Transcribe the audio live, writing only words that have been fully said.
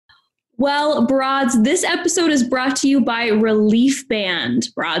Well, Broads, this episode is brought to you by Relief Band.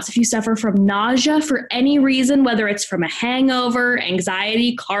 Broads, if you suffer from nausea for any reason, whether it's from a hangover,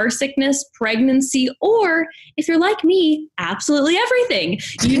 anxiety, car sickness, pregnancy, or if you're like me, absolutely everything,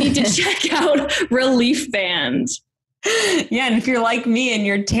 you need to check out Relief Band. Yeah, and if you're like me and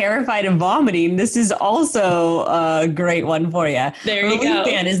you're terrified of vomiting, this is also a great one for you. There you go. Relief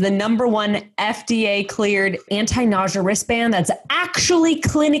Band is the #1 FDA-cleared anti-nausea wristband that's actually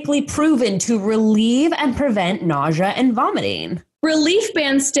clinically proven to relieve and prevent nausea and vomiting. Relief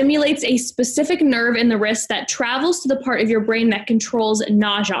Band stimulates a specific nerve in the wrist that travels to the part of your brain that controls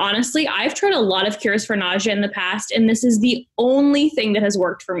nausea. Honestly, I've tried a lot of cures for nausea in the past, and this is the only thing that has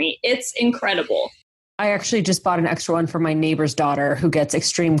worked for me. It's incredible. I actually just bought an extra one for my neighbor's daughter who gets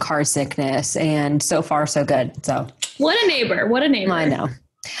extreme car sickness, and so far so good. So what a neighbor. What a neighbor. I know.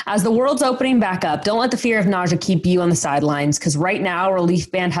 As the world's opening back up, don't let the fear of nausea keep you on the sidelines, because right now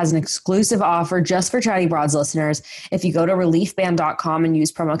Relief Band has an exclusive offer just for Chatty Broads listeners. If you go to reliefband.com and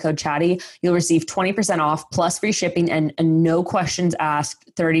use promo code Chatty, you'll receive 20% off plus free shipping and a no questions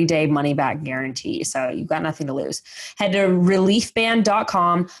asked 30-day money back guarantee. So you've got nothing to lose. Head to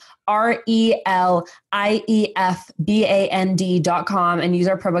reliefband.com, RELIEFBAND.com, and use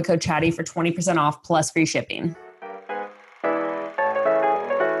our promo code Chatty for 20% off plus free shipping.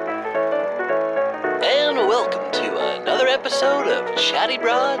 And welcome to another episode of Chatty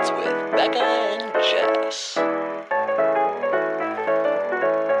Broads with Becca and Jess.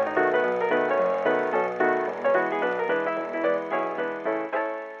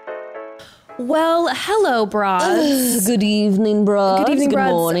 Well, hello, Broads. Good evening, Broads. Good evening, Good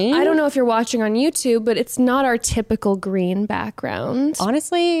Broads. morning. I don't know if you're watching on YouTube, but it's not our typical green background.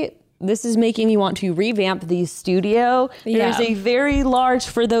 Honestly, this is making me want to revamp the studio. Yeah. There's a very large,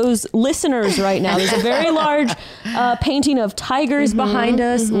 for those listeners right now, there's a very large painting of tigers behind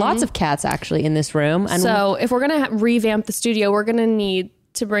us. Lots of cats, actually, in this room. And So if we're going to revamp the studio, we're going to need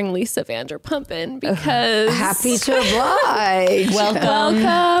to bring Lisa Vanderpump in because... Happy to oblige.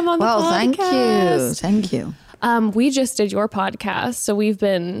 Welcome on the podcast. Thank you. We just did your podcast, so we've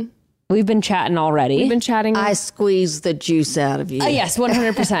been chatting already. We've been chatting. I squeezed the juice out of you. Yes,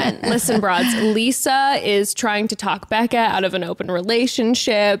 100%. Listen, Broads, Lisa is trying to talk Becca out of an open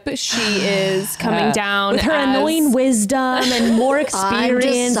relationship. She is coming down with her annoying wisdom and more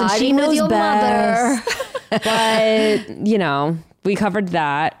experience, and she knows your best. But, you know, we covered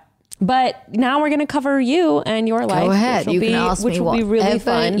that. But now we're going to cover you and your life. Go ahead. Which You can ask me will be really whatever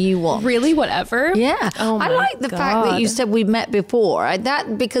fun. you want. Really, whatever? Yeah. Oh I my like the fact that you God. said we've met before.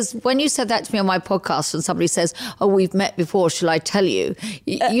 Because when you said that to me on my podcast and somebody says, oh, we've met before, shall I tell you?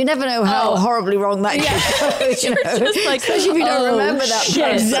 You never know how horribly wrong that could go. You know? Just like, especially if you don't remember that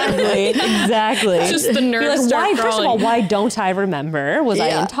person. Exactly. Just the nerves Like, start first of all, crawling. why don't I remember? Was I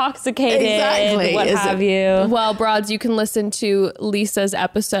Yeah. intoxicated? Exactly. What have you? Well, Broads, you can listen to Lisa's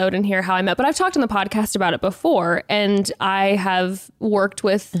episode and hear how I met. But I've talked on the podcast about it before, and I've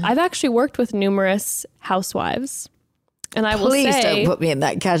actually worked with numerous housewives. And I will Please say, don't put me in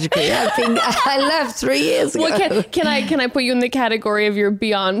that category. I left 3 years ago. well, can I put you in the category of you're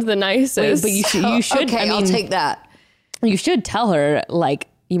beyond the nicest? But you should. Okay, I'll take that. You should tell her, like,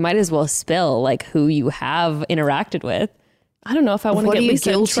 you might as well spill, like, who you have interacted with. I don't know if I want to What get are you Lisa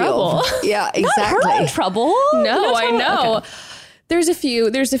in guilty trouble. of? Yeah, exactly. Not her in trouble. No, I know. Okay. There's a few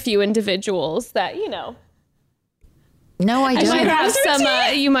individuals that, you know, No, I you don't. might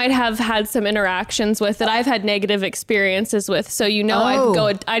have you might have had some interactions with that I've had negative experiences with. So, you know,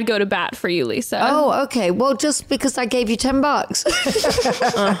 I'd go to bat for you, Lisa. Oh, okay. Well, just because I gave you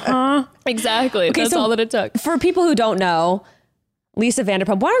 $10. Exactly. Okay, That's so all that it took. For people who don't know, Lisa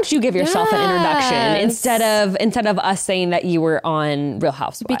Vanderpump, why don't you give yourself an introduction instead of us saying that you were on Real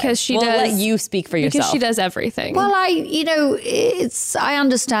Housewives? Because we'll let you speak for yourself. Because she does everything. Well, I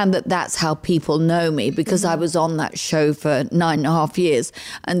understand that that's how people know me because I was on that show for 9.5 years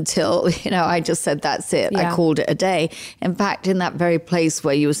until, I just said, that's it. Yeah. I called it a day. In fact, in that very place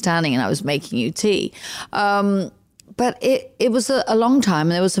where you were standing and I was making you tea. But it was a long time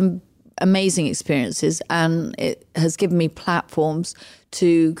and there was some amazing experiences, and it has given me platforms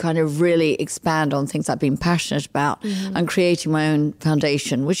to kind of really expand on things I've been passionate about and creating my own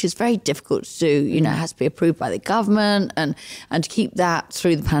foundation, which is very difficult to do. It has to be approved by the government and to keep that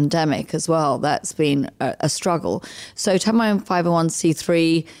through the pandemic as well. That's been a struggle. So to have my own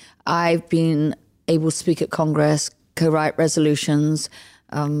 501c3, I've been able to speak at Congress, co-write resolutions,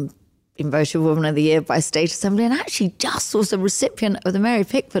 been voted Woman of the Year by State Assembly, and actually just was a recipient of the Mary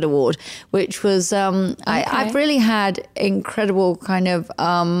Pickford Award, which was, I've really had incredible kind of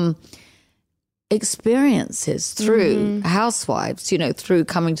experiences through Housewives, you know, through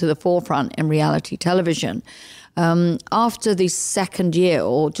coming to the forefront in reality television. After the second year,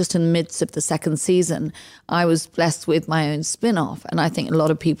 or just in the midst of the second season, I was blessed with my own spin-off. And I think a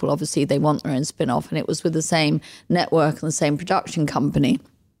lot of people, obviously, they want their own spin-off. And it was with the same network and the same production company.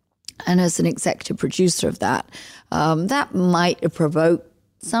 And as an executive producer of that, that might have provoked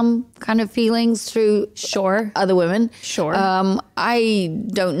some kind of feelings through other women. Sure. I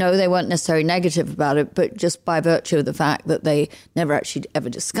don't know. They weren't necessarily negative about it, but just by virtue of the fact that they never actually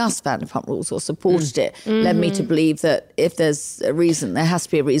ever discussed Vanderpump Rules or supported it, led me to believe that if there's a reason, there has to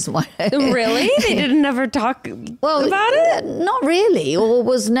be a reason why. Really? They didn't ever talk about it? Not really, or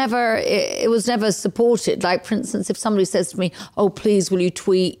was never. It was never supported. Like, for instance, if somebody says to me, "Oh, please, will you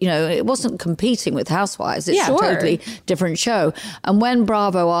tweet?" You know, it wasn't competing with Housewives. It's a totally different show. And when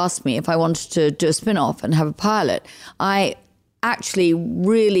Bravo asked me if I wanted to do a spin-off and have a pilot, I actually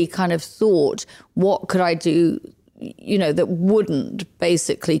really kind of thought, what could I do, you know, that wouldn't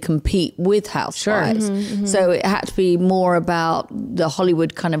basically compete with Housewives? So it had to be more about the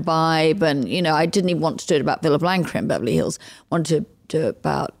Hollywood kind of vibe. And, you know, I didn't even want to do it about Villa Blanca in Beverly Hills. I wanted to do it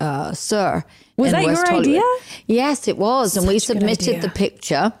about Sir. Was that West your Hollywood. idea? Yes, it was. And we submitted the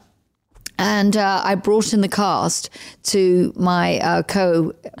picture. And I brought in the cast to my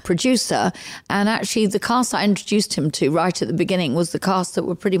co-producer. And actually, the cast I introduced him to right at the beginning was the cast that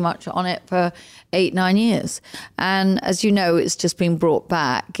were pretty much on it for 8-9 years. And as you know, it's just been brought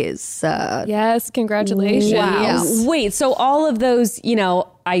back. It's yes, congratulations. Wow. Yeah. Wait, so all of those, you know,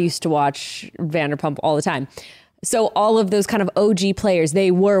 I used to watch Vanderpump all the time. So all of those kind of OG players, they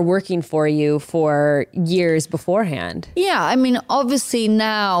were working for you for years beforehand. Yeah, I mean, obviously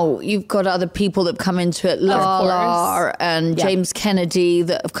now you've got other people that come into it, Lala and James Kennedy,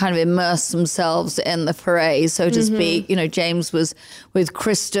 that have kind of immersed themselves in the foray, so to speak. You know, James was with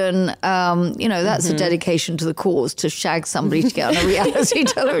Kristen. You know, that's a dedication to the cause, to shag somebody to get on a reality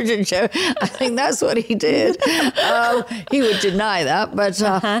television show. I think that's what he did. He would deny that, but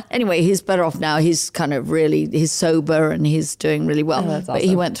anyway, he's better off now. He's kind of really, he's sober and he's doing really well. That's but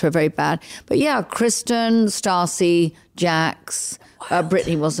he went through a very bad. But yeah, Kristen, Stacy, Jax,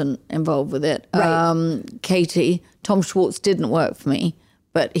 Brittany wasn't involved with it. Right. Katie, Tom Schwartz didn't work for me,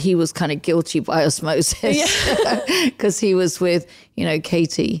 but he was kind of guilty by osmosis because he was with, you know,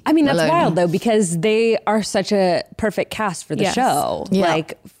 Katie. I mean, that's Maloney. wild though, because they are such a perfect cast for the show. Yeah.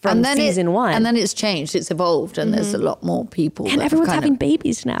 Like from season one. And then it's changed, it's evolved, and there's a lot more people. And that everyone's kind having of,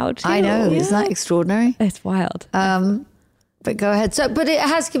 babies now too. I know, isn't that extraordinary? It's wild. But go ahead. So, but it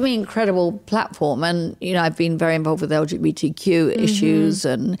has given me an incredible platform. And, you know, I've been very involved with LGBTQ issues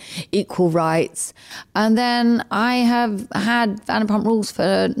and equal rights. And then I have had Vanderpump Rules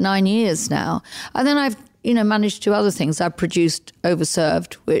for 9 years now. And then I've, you know, managed to do other things. I've produced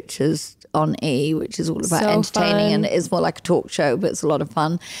Overserved, which is on E, which is all about entertaining and it's more like a talk show, but it's a lot of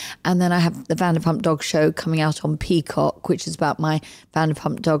fun. And then I have the Vanderpump Dog Show coming out on Peacock, which is about my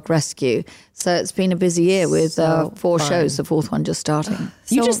Vanderpump Dog rescue. So it's been a busy year with 4 shows, the 4th one just starting.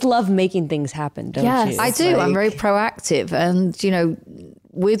 You just love making things happen, don't you? I do. I'm very proactive. And, you know,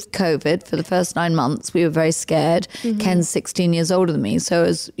 with COVID for the first 9 months, we were very scared. Ken's 16 years older than me. So I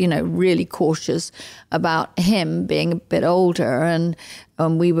was, you know, really cautious about him being a bit older. And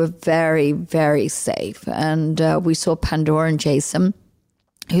we were very, very safe. And we saw Pandora and Jason,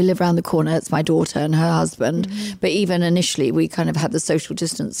 who live around the corner. It's my daughter and her husband. But even initially, we kind of had the social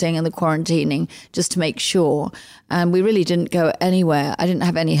distancing and the quarantining just to make sure. And we really didn't go anywhere. I didn't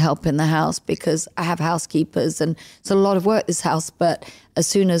have any help in the house because I have housekeepers and it's a lot of work, this house. But as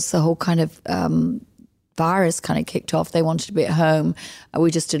soon as the whole kind of virus kind of kicked off, they wanted to be at home.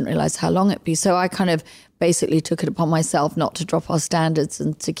 We just didn't realize how long it'd be. So I kind of basically took it upon myself not to drop our standards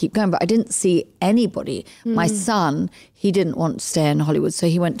and to keep going. But I didn't see anybody. My son, he didn't want to stay in Hollywood. So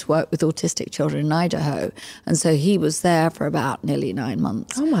he went to work with autistic children in Idaho. And so he was there for about nearly 9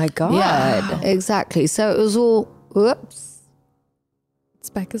 months. Oh my God. Yeah, exactly. So it was all, whoops. It's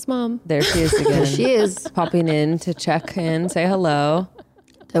Becca's mom. There she is again. She is. Popping in to check in, say hello.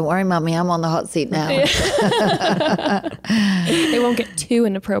 Don't worry, Mummy, I'm on the hot seat now. They won't get too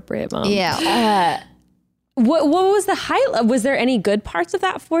inappropriate, Mom. Yeah. What was the highlight? Was there any good parts of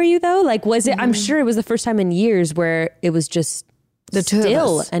that for you though? Like, was it? I'm sure it was the first time in years where it was just The two of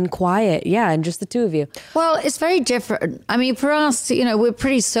still us. and quiet. Yeah, and just the two of you. Well, it's very different. I mean, for us, you know, we're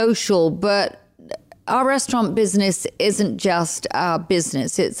pretty social, but our restaurant business isn't just our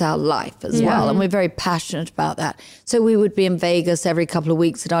business, it's our life as well. And we're very passionate about that. So we would be in Vegas every couple of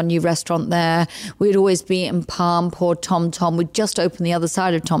weeks at our new restaurant there. We'd always be in Pump or Tom Tom. We'd just opened the other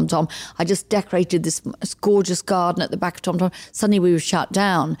side of Tom Tom. I just decorated this gorgeous garden at the back of Tom Tom. Suddenly we were shut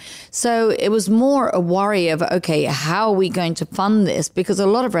down. So it was more a worry of, okay, how are we going to fund this? Because a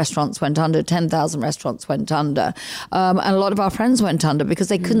lot of restaurants went under, 10,000 restaurants went under. And a lot of our friends went under because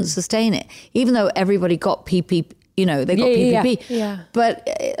they couldn't sustain it. Even though everybody got PPP, they got PPP. Yeah. But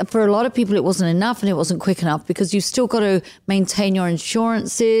for a lot of people, it wasn't enough and it wasn't quick enough because you still got to maintain your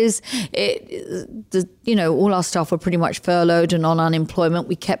insurances. All our staff were pretty much furloughed and on unemployment.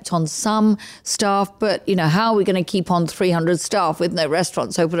 We kept on some staff, but, how are we going to keep on 300 staff with no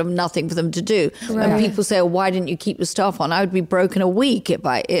restaurants open and nothing for them to do? Right. And people say, why didn't you keep your staff on? I would be broken a week.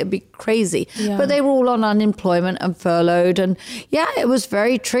 It'd be crazy. Yeah. But they were all on unemployment and furloughed. And it was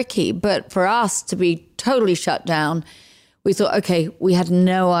very tricky. But for us to be totally shut down, we thought, okay, we had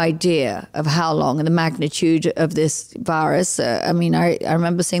no idea of how long and the magnitude of this virus. I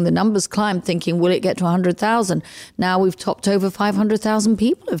remember seeing the numbers climb, thinking, will it get to 100,000? Now we've topped over 500,000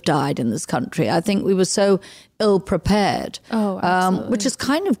 people have died in this country. I think we were so ill prepared, which is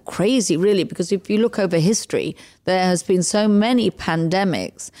kind of crazy, really, because if you look over history, there has been so many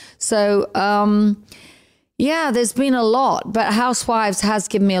pandemics. So, there's been a lot, but Housewives has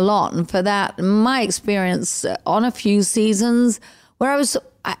given me a lot. And for that, my experience on a few seasons where I was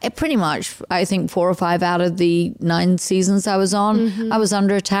pretty much, I think 4 or 5 out of the 9 seasons I was on, I was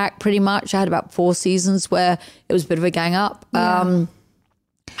under attack pretty much. I had about 4 seasons where it was a bit of a gang up. Yeah.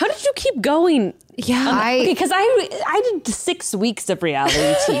 How did you keep going? Yeah, because I did 6 weeks of reality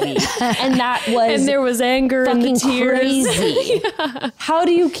TV, and that was and there was anger and the tears. Crazy. How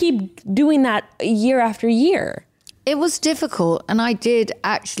do you keep doing that year after year? It was difficult, and I did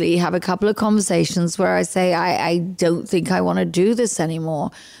actually have a couple of conversations where I say I don't think I want to do this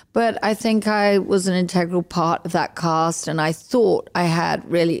anymore. But I think I was an integral part of that cast, and I thought I had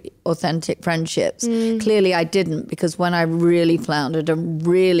really authentic friendships. Clearly I didn't, because when I really floundered and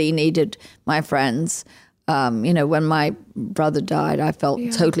really needed my friends, when my brother died, I felt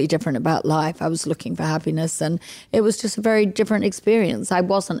totally different about life. I was looking for happiness, and it was just a very different experience. I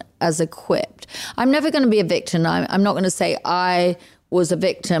wasn't as equipped. I'm never going to be a victim. I'm not going to say I was a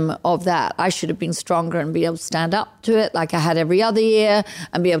victim of that. I should have been stronger and be able to stand up to it like I had every other year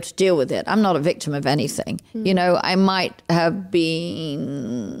and be able to deal with it. I'm not a victim of anything. I might have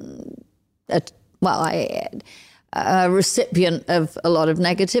been a recipient of a lot of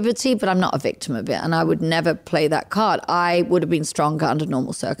negativity, but I'm not a victim of it, and I would never play that card. I would have been stronger under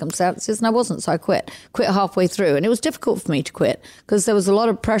normal circumstances, and I wasn't, so I quit halfway through. And it was difficult for me to quit because there was a lot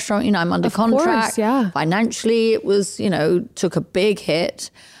of pressure. I'm under contract. Financially, it was, took a big hit,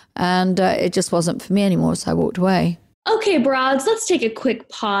 and it just wasn't for me anymore, so I walked away. Okay, broads, let's take a quick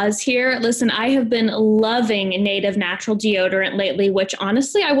pause here. Listen, I have been loving Native natural deodorant lately, which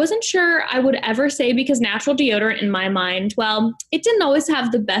honestly, I wasn't sure I would ever say, because natural deodorant in my mind, well, it didn't always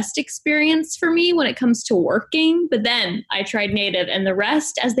have the best experience for me when it comes to working. But then I tried Native, and the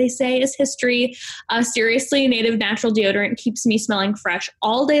rest, as they say, is history. Seriously, Native natural deodorant keeps me smelling fresh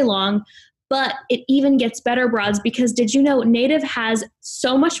all day long. But it even gets better, broads, because did you know Native has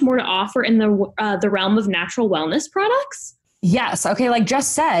so much more to offer in the realm of natural wellness products? Yes. Okay. Like Jess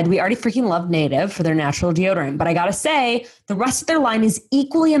said, we already freaking love Native for their natural deodorant, but I got to say the rest of their line is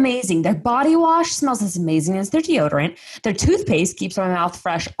equally amazing. Their body wash smells as amazing as their deodorant. Their toothpaste keeps my mouth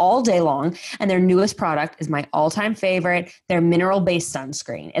fresh all day long. And their newest product is my all-time favorite, their mineral-based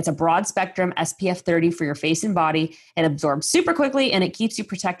sunscreen. It's a broad spectrum SPF 30 for your face and body. It absorbs super quickly, and it keeps you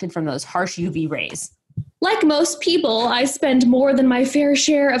protected from those harsh UV rays. Like most people, I spend more than my fair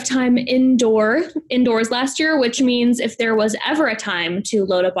share of time indoors last year, which means if there was ever a time to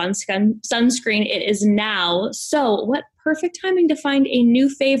load up on sunscreen, it is now. So what perfect timing to find a new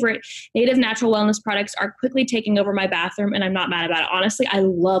favorite. Native natural wellness products are quickly taking over my bathroom, and I'm not mad about it. Honestly, I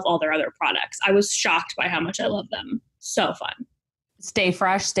love all their other products. I was shocked by how much I love them. So fun. Stay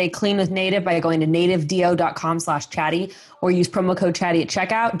fresh, stay clean with Native by going to nativedeo.com/chatty or use promo code chatty at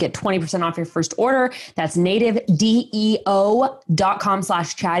checkout. Get 20% off your first order. That's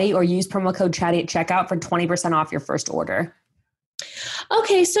nativedeo.com/chatty or use promo code chatty at checkout for 20% off your first order.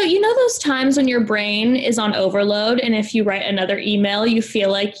 Okay, so you know those times when your brain is on overload, and if you write another email, you feel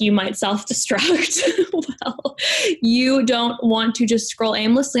like you might self-destruct? Well, you don't want to just scroll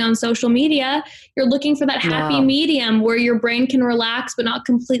aimlessly on social media. You're looking for that happy medium where your brain can relax but not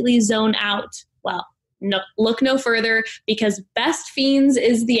completely zone out. Well, no, look no further, because Best Fiends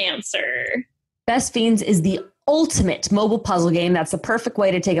is the answer. Best Fiends is the ultimate mobile puzzle game that's the perfect way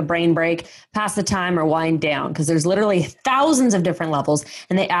to take a brain break, pass the time, or wind down, because there's literally thousands of different levels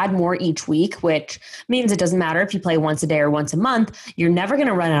and they add more each week, which means it doesn't matter if you play once a day or once a month. You're never going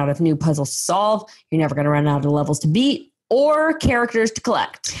to run out of new puzzles to solve. You're never going to run out of levels to beat or characters to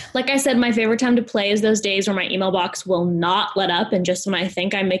collect. Like I said, my favorite time to play is those days where my email box will not let up. And just when I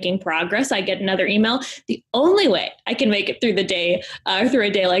think I'm making progress, I get another email. The only way I can make it through the day, through a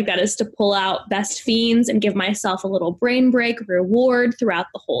day like that, is to pull out Best Fiends and give myself a little brain break reward throughout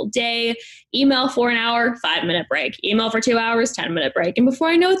the whole day. Email for an hour, 5-minute break. Email for 2 hours, 10-minute break. And before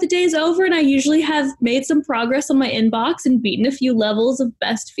I know it, the day's over, and I usually have made some progress on my inbox and beaten a few levels of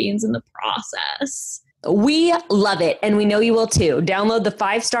Best Fiends in the process. We love it, and we know you will too. Download the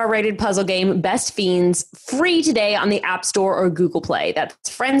 5-star rated puzzle game Best Fiends free today on the App Store or Google Play. That's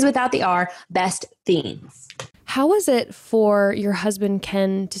friends without the R, Best Fiends. How was it for your husband,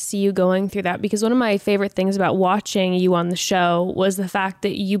 Ken, to see you going through that? Because one of my favorite things about watching you on the show was the fact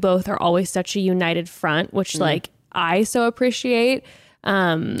that you both are always such a united front, which like I so appreciate.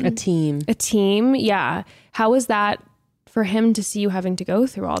 A team. Yeah. How was that for him to see you having to go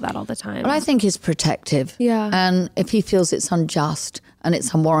through all that all the time? Well, I think he's protective. Yeah. And if he feels it's unjust and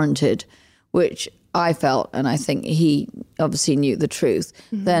it's unwarranted, which I felt, and I think he obviously knew the truth,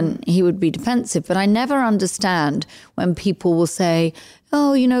 then he would be defensive. But I never understand when people will say,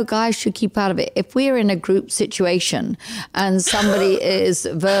 oh, you know, guys should keep out of it. If we're in a group situation and somebody is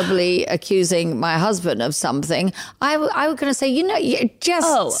verbally accusing my husband of something, I was going to say, you know,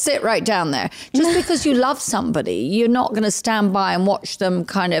 just sit right down there. Just because you love somebody, you're not going to stand by and watch them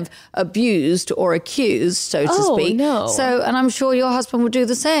kind of abused or accused, so to speak. No. So, and I'm sure your husband would do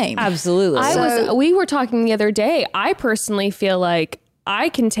the same. Absolutely. We were talking the other day. I personally feel like I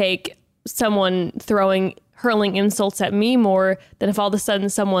can take someone hurling insults at me more than if all of a sudden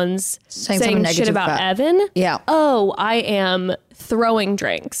someone's saying shit about Evan. Yeah. Oh, I am throwing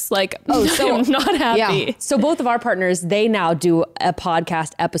drinks. Like, so I'm not happy. Yeah. So both of our partners, they now do a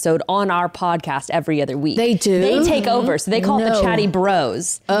podcast episode on our podcast every other week. They do? They take over. So they call it the Chatty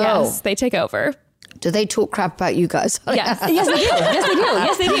Bros. Yes, they take over. Do they talk crap about you guys? Yes. Yes, they do.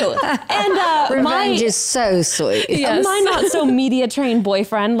 Yes, they do. And Revenge is so sweet. Yes. my not so media trained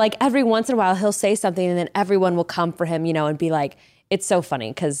boyfriend, like every once in a while he'll say something and then everyone will come for him, you know, and be like, it's so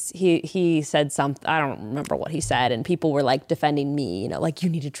funny because he said something, I don't remember what he said, and people were like defending me, you know, like you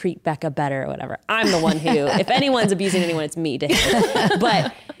need to treat Becca better or whatever. I'm the one who, if anyone's abusing anyone, it's me to him.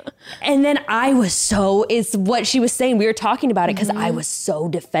 But, and then I was it's what she was saying. We were talking about it because I was so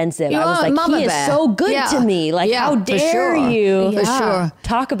defensive. I was like, Mama he bear. is so good to me. Like, how dare you For sure.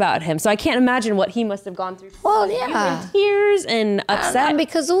 talk about him? So I can't imagine what he must have gone through. Well, yeah. Tears and upset. And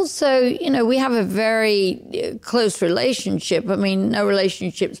because also, you know, we have a very close relationship. I mean, no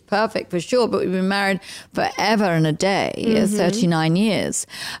relationship's perfect for sure, but we've been married forever and a day, 39 years.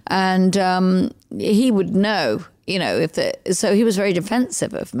 And he would know, you know, so he was very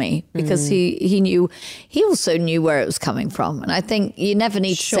defensive of me because he also knew where it was coming from. And I think you never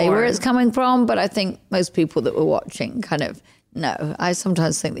need to say where it's coming from, but I think most people that were watching kind of know. I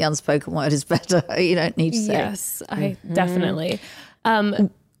sometimes think the unspoken word is better. You don't need to say. Yes, I definitely.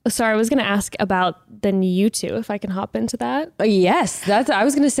 Sorry, I was going to ask about then you two, if I can hop into that. Yes, I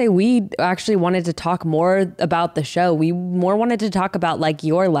was going to say we actually wanted to talk more about the show. We more wanted to talk about like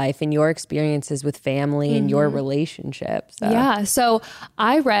your life and your experiences with family and your relationship. So. Yeah, so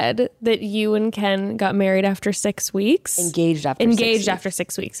I read that you and Ken got married after 6 weeks. Engaged after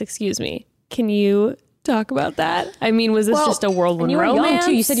 6 weeks, excuse me. Can you talk about that? I mean, was this just a whirlwind you were romance? young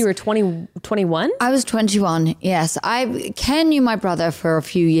too. You said you were 21? I was 21, yes. Ken knew my brother for a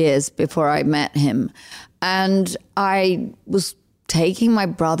few years before I met him. And I was taking my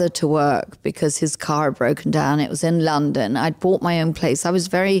brother to work because his car had broken down. It was in London. I'd bought my own place. I was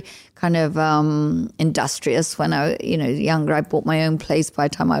very kind of industrious when I, you know, younger. I bought my own place by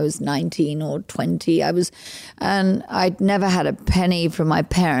the time I was 19 or 20. And I'd never had a penny from my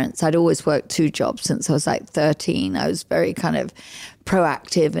parents. I'd always worked 2 jobs since I was like 13. I was very kind of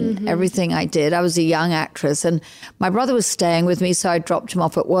proactive in everything I did. I was a young actress and my brother was staying with me, so I dropped him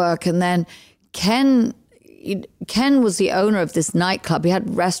off at work. And then Ken was the owner of this nightclub. He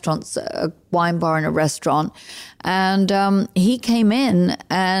had restaurants, a wine bar and a restaurant. And he came in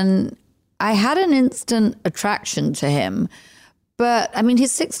and I had an instant attraction to him. But I mean,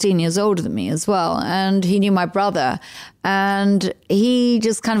 he's 16 years older than me as well. And he knew my brother. And he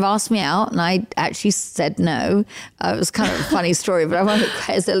just kind of asked me out. And I actually said no. It was kind of a funny story, but I won't,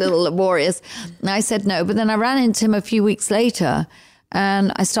 it's a little laborious. And I said no. But then I ran into him a few weeks later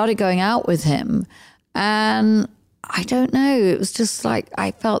and I started going out with him. And I don't know, it was just like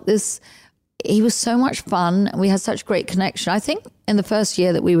I felt this he was so much fun. We had such great connection. I think in the first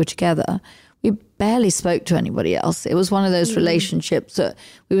year that we were together, we barely spoke to anybody else. It was one of those relationships that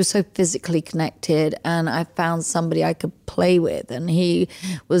we were so physically connected, and I found somebody I could play with. And he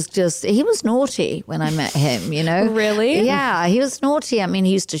was naughty when I met him, you know? Really? Yeah, he was naughty. I mean,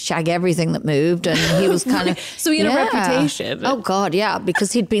 he used to shag everything that moved, and he was kind of... So he had a reputation. Oh, God, yeah,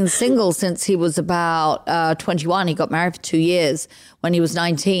 because he'd been single since he was about 21. He got married for 2 years when he was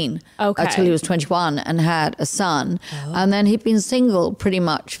 19 until he was 21 and had a son. And then he'd been single pretty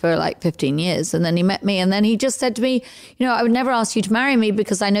much for like 15 years. And then he met me, and then he just said to me, you know, I would never ask you to marry me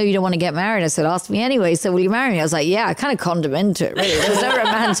because I know you don't want to get married. I said, ask me anyway. So will you marry me? I was like, yeah, I kind of conned him into it, really. There was no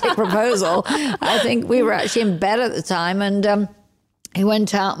romantic proposal. I think we were actually in bed at the time, and he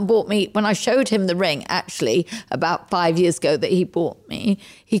went out and bought me, when I showed him the ring, actually, about 5 years ago that he bought me,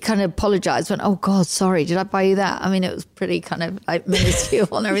 he kind of apologized, went, oh, God, sorry, did I buy you that? I mean, it was pretty kind of like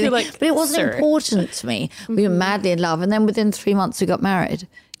minuscule and everything. Like, but it wasn't important to me. We were madly in love. And then within 3 months, we got married.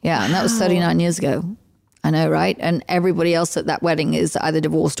 Yeah, and that was 39 years ago. I know, right? And everybody else at that wedding is either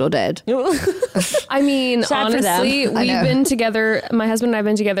divorced or dead. I mean, honestly, we've been together, my husband and I have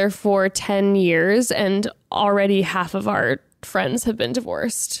been together for 10 years, and already half of our friends have been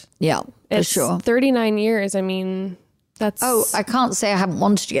divorced. Yeah, for sure. 39 years. I mean, that's... Oh, I can't say I haven't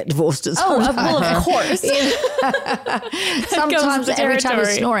wanted to get divorced at some time. Well, of course. Sometimes every time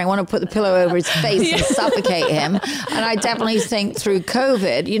he's snoring, I want to put the pillow over his face and suffocate him. And I definitely think through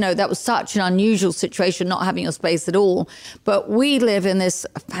COVID, you know, that was such an unusual situation, not having a space at all. But we live in this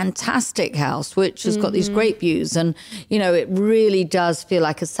fantastic house, which has got these great views. And, you know, it really does feel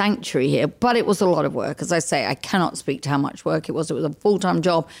like a sanctuary here. But it was a lot of work. As I say, I cannot speak to how much work it was. It was a full-time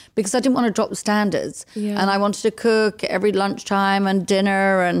job because I didn't want to drop the standards. Yeah. And I wanted to cook every lunchtime and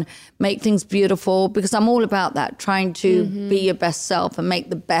dinner and make things beautiful, because I'm all about that, trying to be your best self and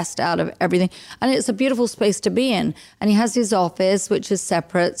make the best out of everything. And it's a beautiful space to be in. And he has his office, which is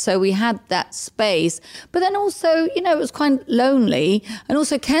separate. So we had that space. But then also, you know, it was quite lonely. And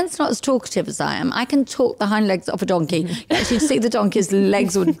also, Ken's not as talkative as I am. I can talk the hind legs off a donkey. You actually see the donkey's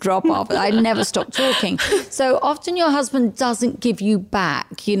legs would drop off. I never stop talking. So often your husband doesn't give you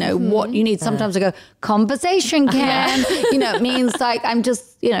back, you know, what you need. Sometimes I go, conversation, Ken. You know, it means like I'm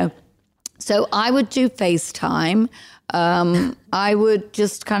just, you know. So I would do FaceTime. I would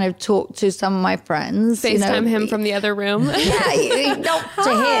just kind of talk to some of my friends. FaceTime him from the other room. Yeah, not to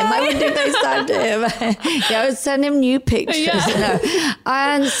him. I wouldn't do FaceTime to him. Yeah, I would send him new pictures. Yeah. You know?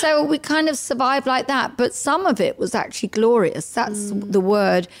 And so we kind of survived like that. But some of it was actually glorious. That's the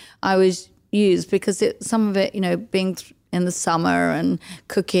word I was used, because some of it, you know, being in the summer and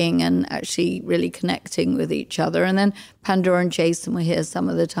cooking and actually really connecting with each other. And then Pandora and Jason were here some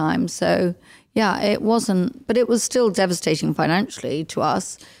of the time. So, yeah, it wasn't, but it was still devastating financially to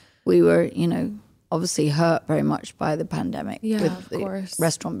us. We were, you know, obviously hurt very much by the pandemic with the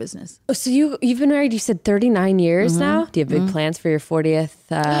restaurant business. Oh, so you've been married, you said 39 years now? Do you have big plans for your 40th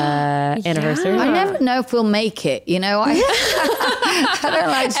anniversary? I never know if we'll make it, you know. I don't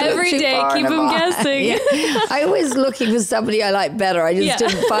like to every day, keep them guessing. Yeah. I always looking for somebody I like better. I just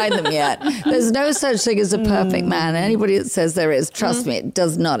didn't find them yet. There's no such thing as a perfect man. Anybody that says there is, trust me, it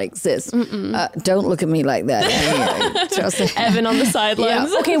does not exist. Don't look at me like that. Anyway, trust me. Evan on the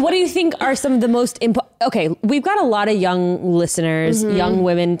sidelines. Yeah. Okay, what do you think are some of the most okay, we've got a lot of young listeners, young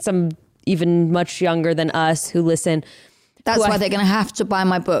women, some even much younger than us who listen. That's why they're going to have to buy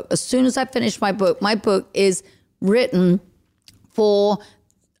my book. As soon as I finish my book is written for,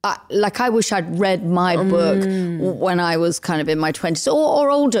 like, I wish I'd read my book when I was kind of in my 20s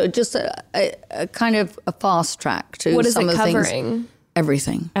or older, just a kind of a fast track to what is some it of the covering? Things.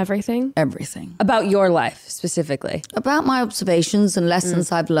 Everything. Everything. About your life specifically. About my observations and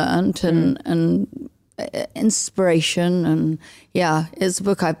lessons I've learned and inspiration. And yeah, it's a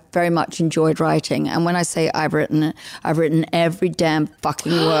book I've very much enjoyed writing. And when I say I've written it, I've written every damn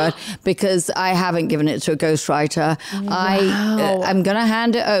fucking word, because I haven't given it to a ghostwriter. Wow. I'm going to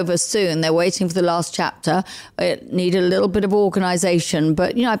hand it over soon. They're waiting for the last chapter. It needed a little bit of organization,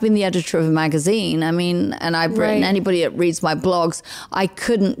 but you know, I've been the editor of a magazine. I mean, and I've written, anybody that reads my blogs, I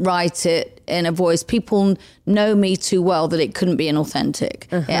couldn't write it in a voice. People know me too well that it couldn't be inauthentic.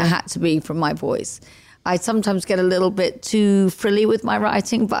 It had to be from my voice. I sometimes get a little bit too frilly with my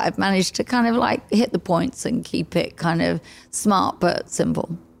writing, but I've managed to kind of like hit the points and keep it kind of smart but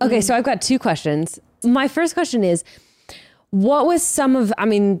simple. Okay, so I've got two questions. My first question is, what was some of, I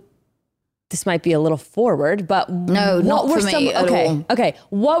mean, this might be a little forward, but no, not for me at all. Okay,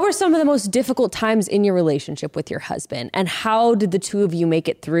 what were some of the most difficult times in your relationship with your husband, and how did the two of you make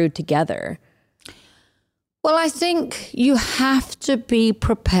it through together? Well, I think you have to be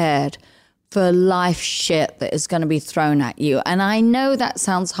prepared for life shit that is going to be thrown at you. And I know that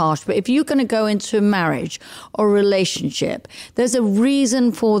sounds harsh, but if you're going to go into a marriage or relationship, there's a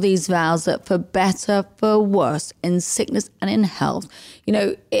reason for these vows, that for better, for worse, in sickness and in health, you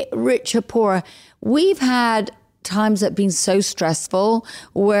know, richer, poorer. We've had times that have been so stressful,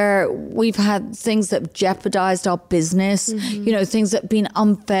 where we've had things that have jeopardized our business, you know, things that have been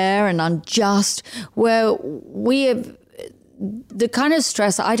unfair and unjust, where we have the kind of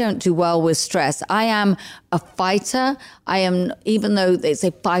stress. I don't do well with stress. I am a fighter. I am, even though they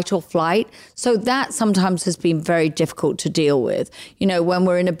say fight or flight. So that sometimes has been very difficult to deal with. You know, when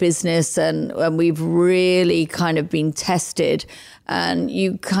we're in a business and we've really kind of been tested, and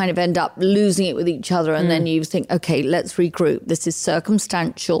you kind of end up losing it with each other. And then you think, okay, let's regroup. This is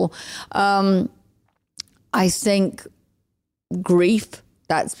circumstantial. I think grief,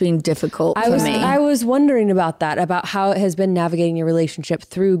 that's been difficult for me. I was wondering about that, about how it has been navigating your relationship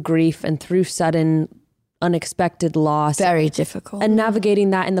through grief and through sudden, unexpected loss. Very difficult. And navigating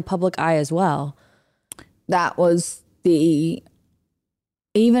that in the public eye as well. That was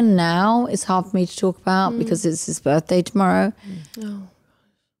even now, it's hard for me to talk about because it's his birthday tomorrow. Oh.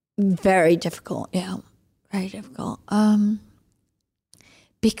 Very difficult, yeah. Very difficult.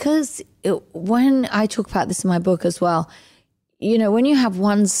 Because when I talk about this in my book as well, you know, when you have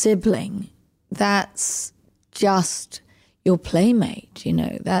one sibling, that's just your playmate, you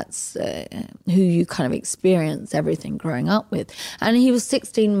know, that's who you kind of experience everything growing up with. And he was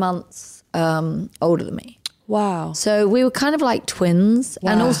 16 months older than me. Wow. So we were kind of like twins.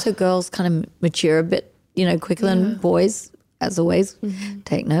 Wow. And also girls kind of mature a bit, you know, quicker than boys, as always.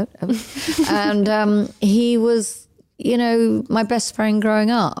 Take note. And he was, you know, my best friend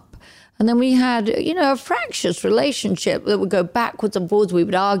growing up. And then we had, you know, a fractious relationship that would go backwards and forwards. We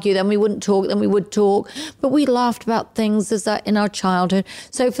would argue, then we wouldn't talk, then we would talk. But we laughed about things as that in our childhood.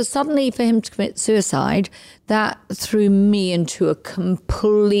 So for him to commit suicide, that threw me into a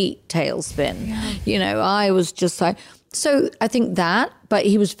complete tailspin. Yeah. You know, I was just like, so I think that, but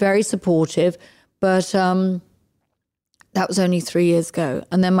he was very supportive. But that was only 3 years ago.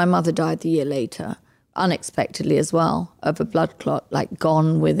 And then my mother died the year later, unexpectedly as well, of a blood clot, like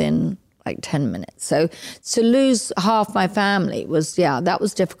gone within like 10 minutes. So to lose half my family was, that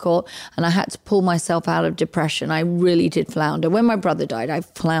was difficult. And I had to pull myself out of depression. I really did flounder. When my brother died, I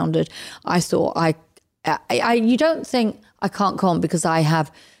floundered. I thought you don't think I can't go on because I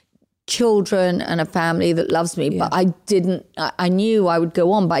have children and a family that loves me, but I knew I would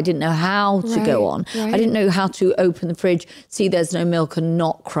go on, but I didn't know how to go on. Right. I didn't know how to open the fridge, see there's no milk and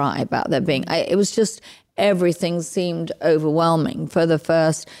not cry about there being, it was just, everything seemed overwhelming for the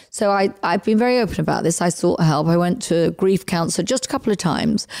first. So I've been very open about this. I sought help. I went to a grief counselor just a couple of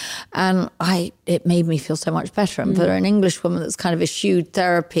times, and it made me feel so much better. And for an English woman that's kind of eschewed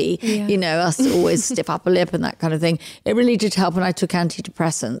therapy, you know, us always stiff upper lip and that kind of thing, it really did help. And I took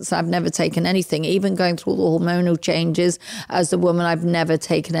antidepressants. I've never taken anything, even going through all the hormonal changes as a woman, I've never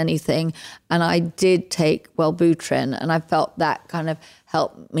taken anything. And I did take Wellbutrin, and I felt that kind of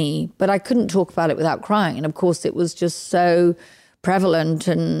helped me, but I couldn't talk about it without crying. And of course it was just so prevalent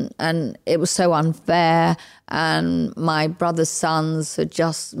and it was so unfair. And my brother's sons are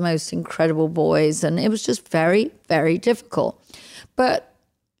just most incredible boys. And it was just very, very difficult. But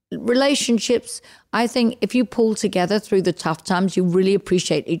relationships, I think if you pull together through the tough times, you really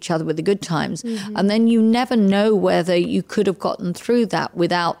appreciate each other with the good times. And then you never know whether you could have gotten through that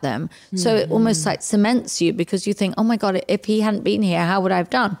without them. So it almost like cements you, because you think, oh my God, if he hadn't been here, how would I have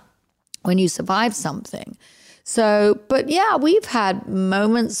done when you survive something? So, but yeah, we've had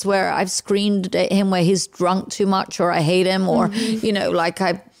moments where I've screamed at him where he's drunk too much, or I hate him, or, you know, like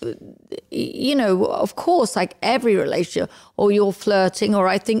of course, like every relationship, or you're flirting, or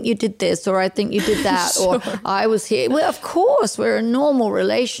I think you did this, or I think you did that, or I was here. Well, of course, we're a normal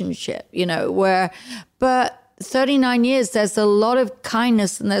relationship, you know, but 39 years, there's a lot of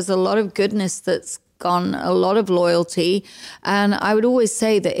kindness and there's a lot of goodness that's gone, a lot of loyalty. And I would always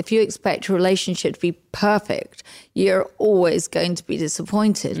say that if you expect a relationship to be perfect, you're always going to be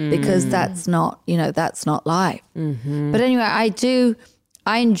disappointed, because that's not, you know, that's not life. But anyway,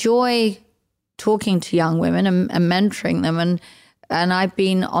 I enjoy talking to young women and mentoring them. And I've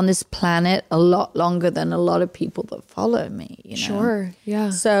been on this planet a lot longer than a lot of people that follow me, you know. Sure,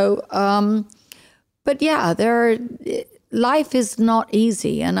 yeah. So, but yeah, life is not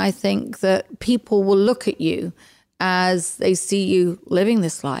easy. And I think that people will look at you as they see you living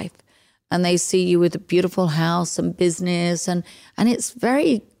this life, and they see you with a beautiful house and business, and it's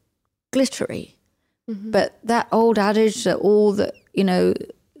very glittery. But that old adage that all that, you know,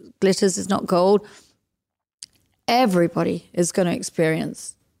 glitters is not gold, everybody is going to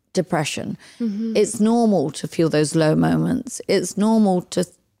experience depression. It's normal to feel those low moments. It's normal to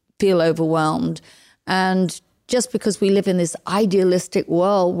feel overwhelmed. And just because we live in this idealistic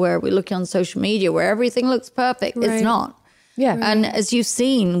world where we're looking on social media where everything looks perfect, it's not. Yeah. And as we've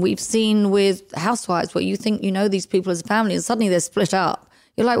seen with Housewives, where you think you know these people as a family and suddenly they're split up.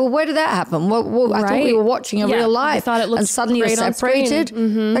 You're like, well, where did that happen? I thought we were watching a real life. I thought it looked and suddenly you're great on screen. separated.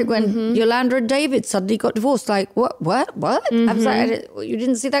 Like when Yolanda and David suddenly got divorced. Like, what? I was like, you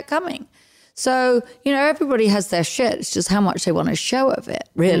didn't see that coming. So, everybody has their shit. It's just how much they want to show of it,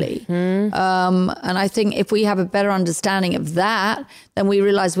 really. And I think if we have a better understanding of that, then we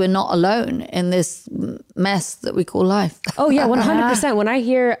realize we're not alone in this mess that we call life. Oh, yeah, 100%. When I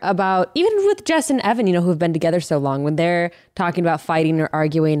hear about, even with Jess and Evan, who have been together so long, when they're talking about fighting or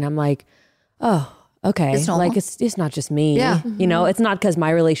arguing, I'm like, oh, okay. It's normal. Like, it's not just me. Yeah. It's not because my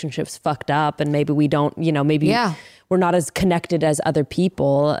relationship's fucked up and maybe we don't, maybe we're not as connected as other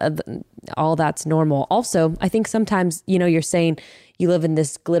people. All that's normal. Also, I think sometimes, you're saying you live in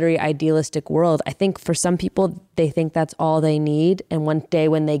this glittery, idealistic world. I think for some people, they think that's all they need. And one day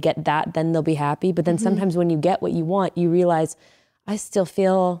when they get that, then they'll be happy. But then sometimes when you get what you want, you realize I still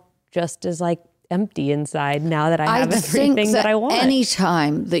feel just as empty inside now that I have everything that I want. Any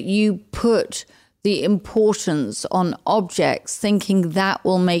time that you put the importance on objects, thinking that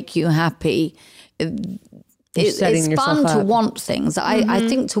will make you happy, it's fun to want things. I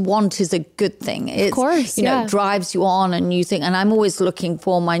think to want is a good thing. It's, of course, it drives you on and you think, and I'm always looking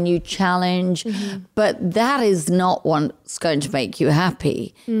for my new challenge, but that is not what's going to make you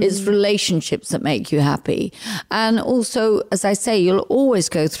happy. It's relationships that make you happy. And also, as I say, you'll always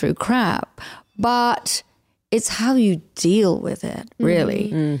go through crap, but it's how you deal with it,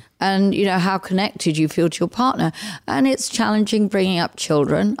 really. And, how connected you feel to your partner. And it's challenging bringing up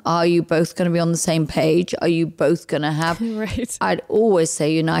children. Are you both going to be on the same page? Are you both going to have... Right. I'd always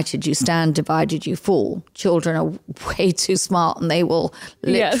say united you stand, divided you fall. Children are way too smart and they will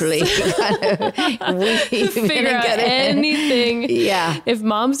literally kind of weave figure out anything. Yeah. If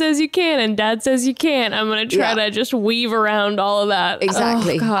mom says you can and dad says you can't, I'm going to try to just weave around all of that.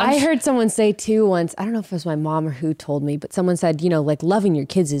 Exactly. Oh, gosh. I heard someone say too once, I don't know if it was my mom or who told me, but someone said, loving your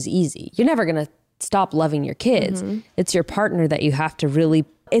kids is easy. You're never going to stop loving your kids. It's your partner that you have to really,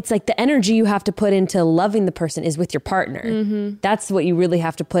 it's like the energy you have to put into loving the person is with your partner. That's what you really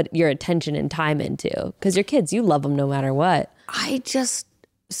have to put your attention and time into. Because your kids, you love them no matter what. I just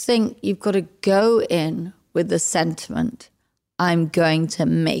think you've got to go in with the sentiment, I'm going to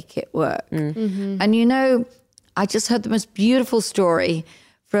make it work. And I just heard the most beautiful story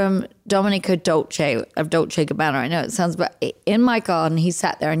from Domenico Dolce of Dolce & Gabbana. I know it sounds, but in my garden, he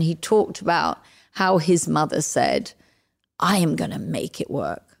sat there and he talked about how his mother said, I am going to make it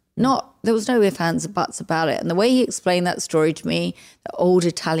work. There was no ifs, ands, or buts about it. And the way he explained that story to me, the old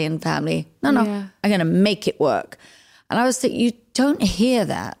Italian family, I'm going to make it work. And I was thinking, you don't hear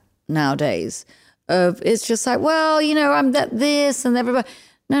that nowadays. It's just like, well, I'm this and everybody.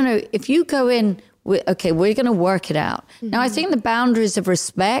 No, if you go in, we're going to work it out. Now, I think the boundaries of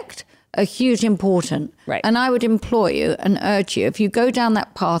respect are hugely important. Right. And I would implore you and urge you, if you go down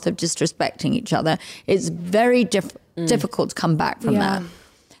that path of disrespecting each other, it's very difficult to come back from that.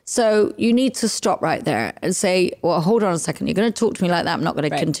 So you need to stop right there and say, well, hold on a second. You're going to talk to me like that. I'm not going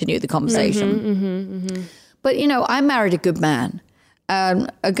to continue the conversation. But, I married a good man,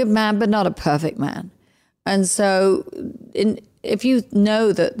 but not a perfect man. And so if you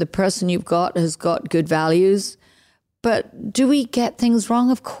know that the person you've got has got good values, but do we get things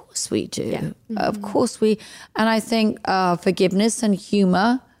wrong? Of course we do. Yeah. Of course we. And I think forgiveness and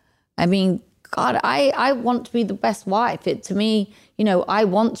humor, I mean, God, I want to be the best wife. To me, I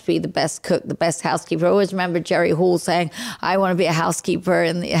want to be the best cook, the best housekeeper. I always remember Jerry Hall saying, I want to be a housekeeper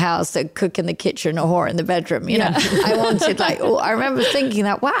in the house, a cook in the kitchen, a whore in the bedroom. I wanted I remember thinking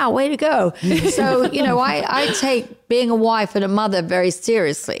that, wow, way to go. So, I take being a wife and a mother very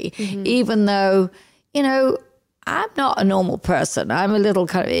seriously, even though, I'm not a normal person. I'm a little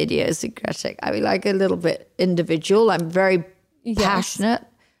kind of idiosyncratic. I mean, a little bit individual. I'm very passionate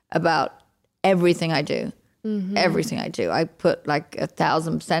about everything I do. Everything I do. I put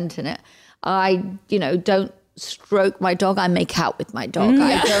 1,000% in it. I, don't stroke my dog. I make out with my dog.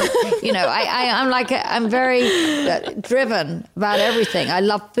 I don't, I'm very driven about everything. I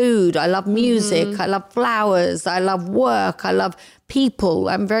love food. I love music. I love flowers. I love work. I love people.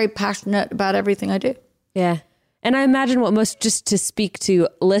 I'm very passionate about everything I do. Yeah. And I imagine just to speak to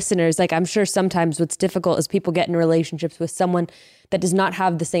listeners, I'm sure sometimes what's difficult is people get in relationships with someone that does not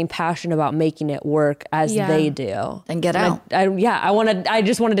have the same passion about making it work as they do. Then get out. I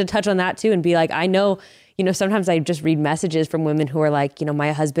just wanted to touch on that too and be like, I know you know, sometimes I just read messages from women who are like, you know,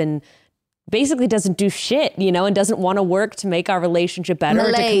 my husband basically doesn't do shit, you know, and doesn't want to work to make our relationship better,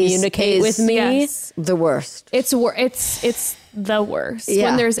 or to communicate with me. Yes. The worst. It's the worst. Yeah.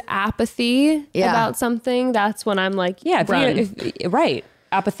 When there's apathy Yeah. about something, that's when I'm like, Yeah, run. right.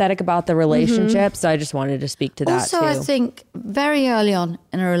 Apathetic about the relationship. So I just wanted to speak to that Also, too. I think very early on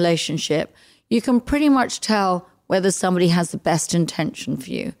in a relationship, you can pretty much tell whether somebody has the best intention for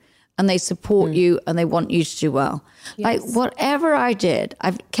you and they support you and they want you to do well. Like whatever I did,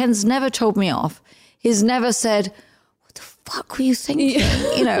 Ken's never told me off. He's never said, what the fuck were you thinking?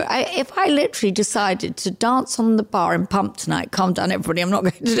 You know, if I literally decided to dance on the bar and pump tonight, calm down everybody, I'm not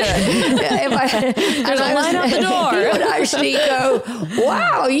going to do it. There's a line out the door. He would actually go,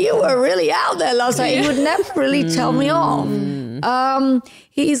 wow, you were really out there last night. He would never really tell me off.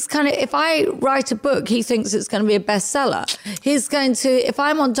 He's kind of, if I write a book, he thinks it's going to be a bestseller. He's going to, if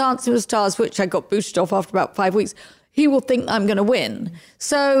I'm on Dancing with Stars, which I got boosted off after about 5 weeks, he will think I'm going to win.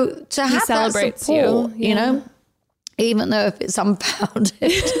 So to have that celebrates support, you. you know, even though if it's unfounded.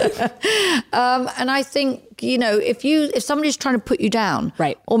 And I think, you know, if somebody's trying to put you down,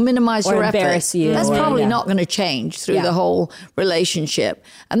 right, or minimize or your embarrass efforts, you, that's or, probably not going to change through the whole relationship.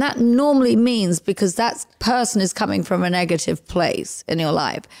 And that normally means because that person is coming from a negative place in your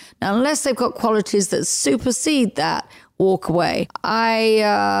life. Now, unless they've got qualities that supersede that, walk away.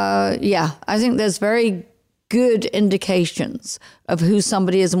 I think there's very good indications of who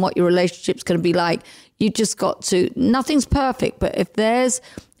somebody is and what your relationship's going to be like. You just got to, nothing's perfect, but if there's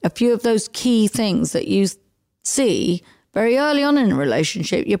a few of those key things that you see very early on in a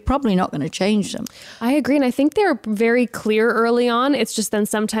relationship, you're probably not going to change them. I agree. And I think they're very clear early on. It's just then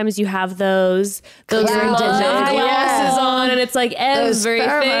sometimes you have those love glasses on and it's like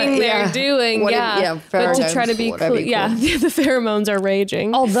everything they're doing. But to try to be clear, the pheromones are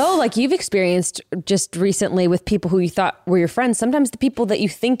raging. Although, like you've experienced just recently with people who you thought were your friends, sometimes the people that you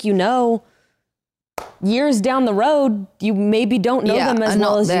think you know years down the road, you maybe don't know them as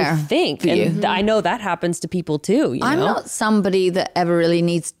well as you think. And I know that happens to people too. I'm not somebody that ever really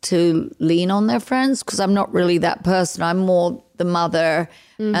needs to lean on their friends because I'm not really that person. I'm more the mother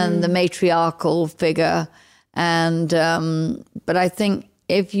and the matriarchal figure. And but I think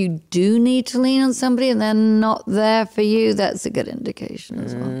if you do need to lean on somebody and they're not there for you, that's a good indication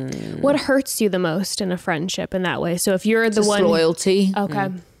as well. What hurts you the most in a friendship in that way? So if you're the one... loyalty. Okay.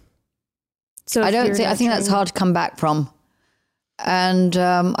 So I think that's hard to come back from. And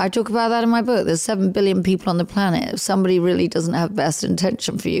I talk about that in my book. There's 7 billion people on the planet. If somebody really doesn't have best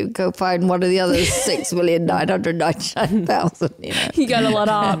intention for you, go find one of the other 6,999,000. You know? You got a lot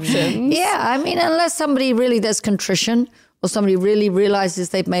of options. Yeah, I mean, unless somebody really, there's contrition or somebody really realizes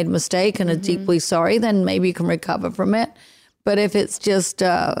they've made a mistake and are deeply sorry, then maybe you can recover from it. But if it's just,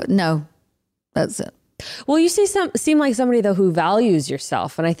 no, that's it. Well, you seem like somebody, though, who values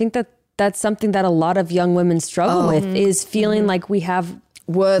yourself. And I think that's something that a lot of young women struggle with is feeling like we have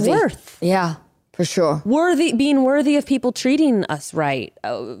worth. Yeah, for sure. Being worthy of people treating us right,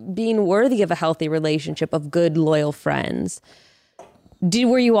 being worthy of a healthy relationship, of good, loyal friends.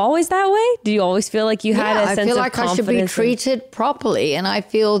 Were you always that way? Do you always feel like you had a sense of confidence? I feel like I should be treated properly. And I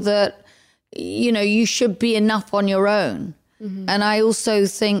feel that, you know, you should be enough on your own. And I also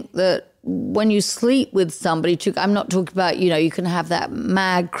think that when you sleep with somebody, I'm not talking about, you know, you can have that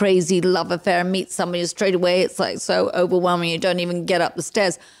mad, crazy love affair and meet somebody straight away. It's like so overwhelming. You don't even get up the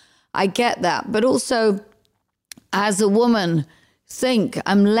stairs. I get that. But also, as a woman, think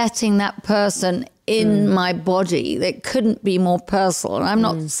I'm letting that person in my body that couldn't be more personal. And I'm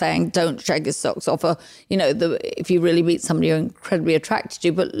not saying don't shake your socks off or, you know, if you really meet somebody you're incredibly attracted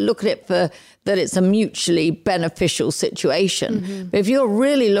to, but look at it for that it's a mutually beneficial situation. But if you're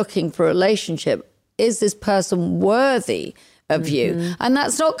really looking for a relationship, is this person worthy of you? And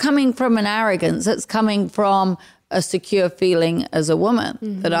that's not coming from an arrogance. That's coming from a secure feeling as a woman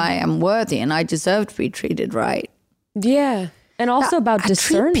that I am worthy and I deserve to be treated right. Yeah. And also about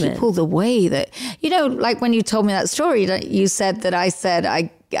discernment. I treat people the way that, you know, like when you told me that story, you said that I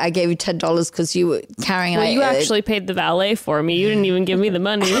gave you $10 because you were carrying. Well, you actually paid the valet for me. You didn't even give me the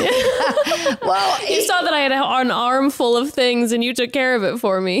money. Well, you saw that I had an armful of things and you took care of it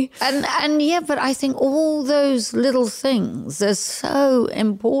for me. And yeah, but I think all those little things are so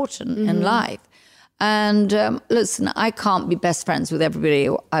important in life. And listen, I can't be best friends with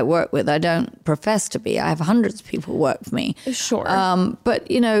everybody I work with. I don't profess to be. I have hundreds of people who work for me. Sure. But,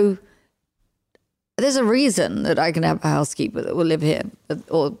 you know, there's a reason that I can have a housekeeper that will live here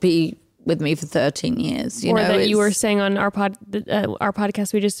or be with me for 13 years. You know, that you were saying on our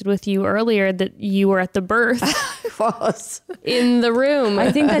podcast we just did with you earlier that you were at the birth was in the room.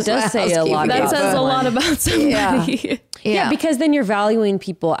 I think that does say a lot. That about says a someone. lot about somebody. Yeah, because then you're valuing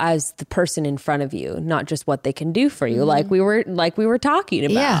people as the person in front of you, not just what they can do for you, like we were talking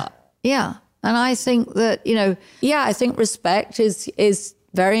about. Yeah. And I think that, I think respect is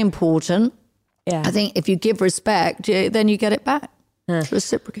very important. Yeah. I think if you give respect, then you get it back. It's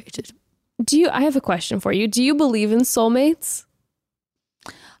reciprocated. I have a question for you. Do you believe in soulmates?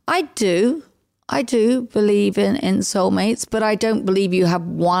 I do believe in soulmates, but I don't believe you have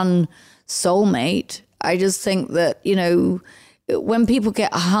one soulmate. I just think that, when people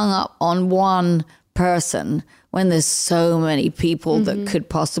get hung up on one person, when there's so many people that could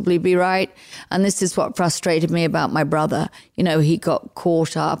possibly be right. And this is what frustrated me about my brother. He got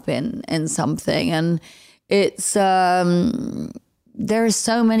caught up in something, and it's, there are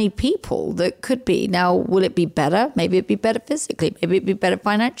so many people that could be. Now, will it be better? Maybe it'd be better physically. Maybe it'd be better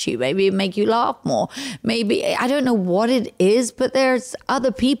financially. Maybe it'd make you laugh more. Maybe, I don't know what it is, but there's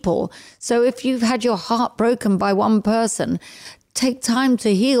other people. So if you've had your heart broken by one person, take time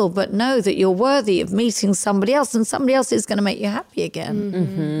to heal, but know that you're worthy of meeting somebody else, and somebody else is going to make you happy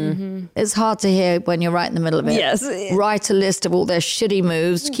again. It's hard to hear when you're right in the middle of it. Yes. Write a list of all their shitty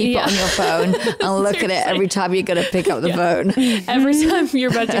moves, keep it on your phone, and look at it every time you're going to pick up the phone. Every time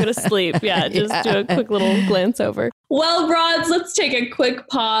you're about to go to sleep. Yeah, just do a quick little glance over. Well, broads, let's take a quick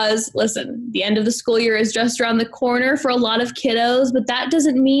pause. Listen, the end of the school year is just around the corner for a lot of kiddos, but that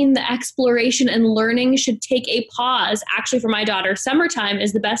doesn't mean the exploration and learning should take a pause. Actually, for my daughter, summertime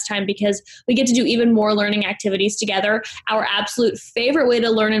is the best time because we get to do even more learning activities together. Our absolute favorite way to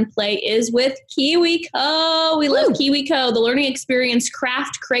learn and play is with KiwiCo. We love KiwiCo, the learning experience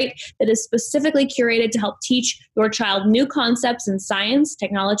craft crate that is specifically curated to help teach your child new concepts in science,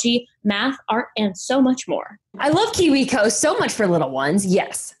 technology, math, art, and so much more. I love KiwiCo so much for little ones,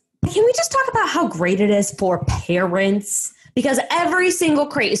 yes. Can we just talk about how great it is for parents? Because every single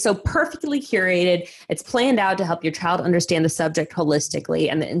crate is so perfectly curated. It's planned out to help your child understand the subject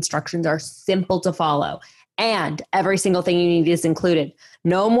holistically, and the instructions are simple to follow. And every single thing you need is included.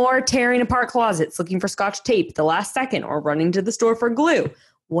 No more tearing apart closets, looking for Scotch tape at the last second, or running to the store for glue.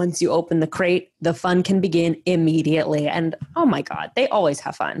 Once you open the crate, the fun can begin immediately. And oh my God, they always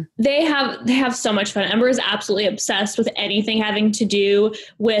have fun. They have so much fun. Ember is absolutely obsessed with anything having to do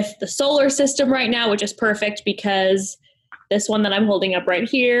with the solar system right now, which is perfect because this one that I'm holding up right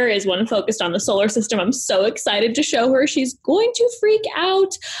here is one focused on the solar system. I'm so excited to show her. She's going to freak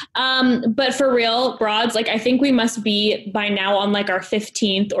out. But for real, broads, I think we must be by now on our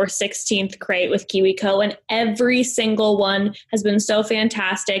 15th or 16th crate with KiwiCo, and every single one has been so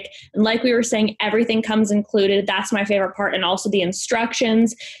fantastic. And like we were saying, everything comes included. That's my favorite part. And also the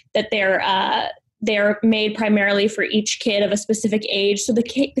instructions that they're made primarily for each kid of a specific age. So the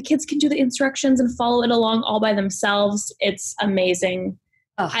kids can do the instructions and follow it along all by themselves. It's amazing.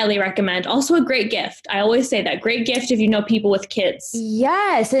 Highly recommend. Also a great gift. I always say that. Great gift if you know people with kids.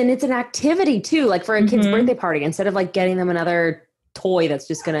 Yes. And it's an activity too, for a kid's birthday party, instead of getting them another toy that's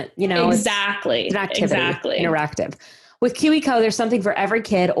just going to, Exactly. It's an activity, interactive. With KiwiCo, there's something for every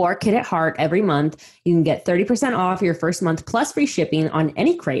kid or kid at heart every month. You can get 30% off your first month plus free shipping on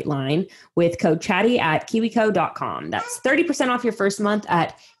any crate line with code chatty at kiwico.com. That's 30% off your first month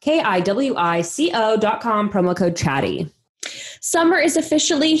at KIWICO.com, promo code chatty. Summer is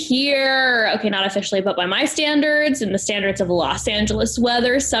officially here. Okay, not officially, but by my standards and the standards of Los Angeles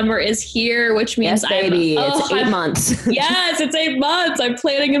weather, summer is here, which means it's 8 months. Yes, it's 8 months. I'm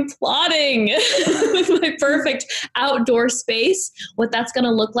planning and plotting my perfect outdoor space, what that's going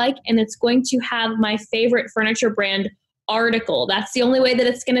to look like. And it's going to have my favorite furniture brand, Article. That's the only way that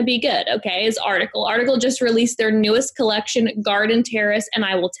it's going to be good, okay, is Article. Article just released their newest collection, Garden Terrace, and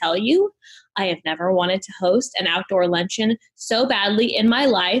I will tell you, I have never wanted to host an outdoor luncheon so badly in my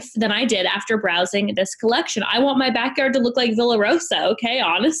life than I did after browsing this collection. I want my backyard to look like Villa Rosa, okay,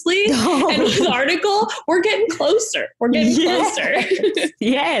 honestly. And with Article, we're getting closer. We're getting closer.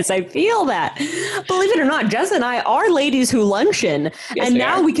 Yes, I feel that. Believe it or not, Jess and I are ladies who luncheon, and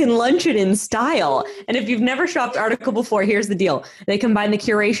now we can luncheon in style. And if you've never shopped Article before, here's the deal. They combine the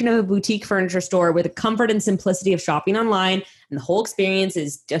curation of a boutique furniture store with the comfort and simplicity of shopping online, and the whole experience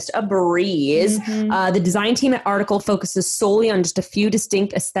is just a breeze. The design team at Article focuses solely solely on just a few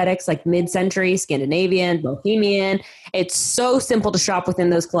distinct aesthetics like mid-century, Scandinavian, Bohemian. It's so simple to shop within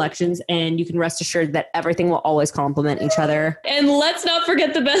those collections, and you can rest assured that everything will always complement each other. And let's not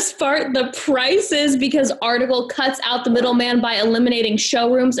forget the best part, the prices, because Article cuts out the middleman by eliminating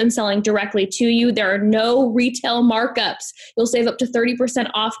showrooms and selling directly to you. There are no retail markups. You'll save up to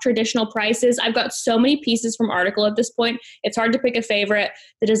 30% off traditional prices. I've got so many pieces from Article at this point. It's hard to pick a favorite.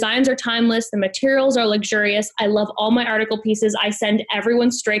 The designs are timeless. The materials are luxurious. I love all my Article pieces. I send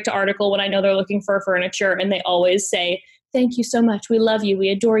everyone straight to Article when I know they're looking for furniture, and they always say, "Thank you so much. We love you. We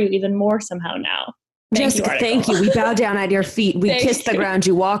adore you even more somehow now." Jessica, thank you. We bow down at your feet. We kiss the ground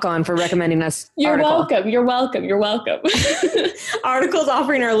you walk on for recommending us. You're Article. welcome. You're welcome. You're welcome. Article's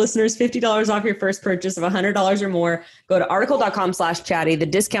offering our listeners $50 off your first purchase of $100 or more. Go to article.com/chatty. The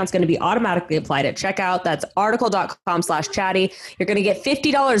discount's going to be automatically applied at checkout. That's article.com/chatty. You're going to get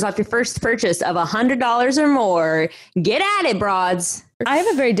 $50 off your first purchase of $100 or more. Get at it, broads. I have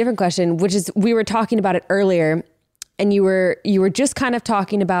a very different question, which is, we were talking about it earlier, and you were just kind of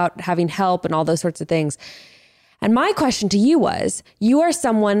talking about having help and all those sorts of things. And my question to you was, you are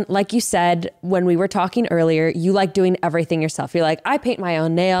someone, like you said, when we were talking earlier, you like doing everything yourself. You're like, I paint my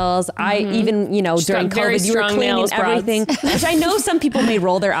own nails. I even, during COVID, you were cleaning nails, everything, which I know some people may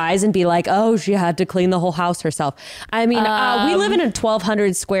roll their eyes and be like, oh, she had to clean the whole house herself. I mean, we live in a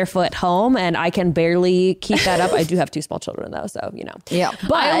 1,200 square foot home, and I can barely keep that up. I do have 2 small children though, so, Yeah.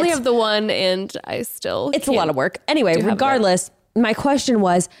 But I only have the one, and I still it's a lot of work. Anyway, regardless, my question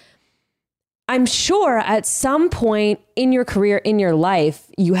was, I'm sure at some point in your career, in your life,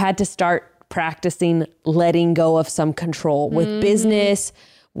 you had to start practicing letting go of some control with business,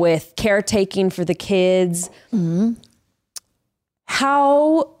 with caretaking for the kids.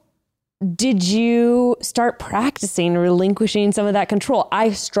 How did you start practicing relinquishing some of that control?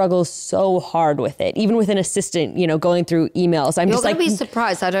 I struggle so hard with it, even with an assistant, going through emails. You're just like, be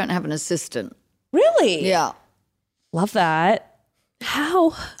surprised I don't have an assistant. Really? Yeah. Love that. How?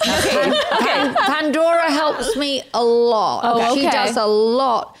 Okay. Pandora helps me a lot. Oh, okay. She does a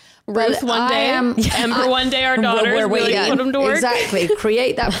lot. Ruth one day, Ember one day, our daughters. We're we waiting. put them to work. Exactly.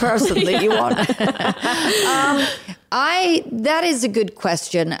 Create that person that you want. That is a good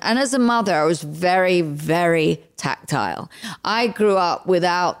question. And as a mother, I was very, very tactile. I grew up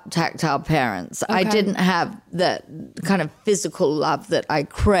without tactile parents. Okay. I didn't have the kind of physical love that I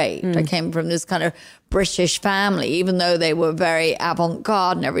craved. I came from this kind of British family, even though they were very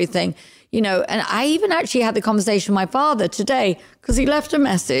avant-garde and everything. And I even actually had the conversation with my father today, because he left a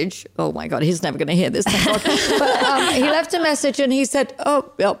message. Oh my God, he's never going to hear this. Thank God. But he left a message and he said, "Oh,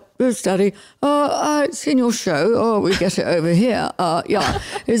 yep, Bruce Daddy, I've seen your show. Oh, we get it over here. Yeah,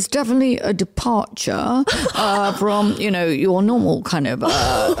 it's definitely a departure from, your normal kind of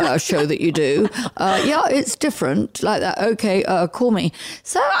show that you do. Yeah, it's different like that. Okay, call me."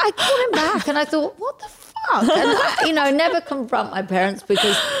 So I called him back and I thought, what the fuck? And I, never confront my parents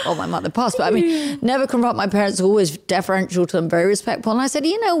because, my mother passed, but never confront my parents, always deferential to them, very respectful. And I said,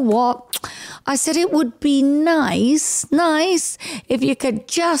 you know what? I said, it would be nice if you could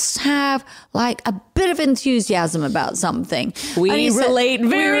just have like a bit of enthusiasm about something. We relate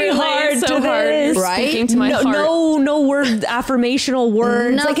very hard to this. Right? Speaking to my heart. No word, affirmational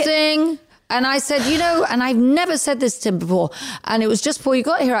words. Nothing. And I said, and I've never said this to him before. And it was just before you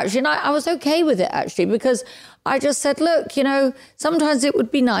got here, actually. And I was okay with it, actually, because I just said, look, sometimes it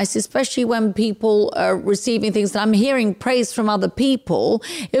would be nice, especially when people are receiving things that I'm hearing praise from other people.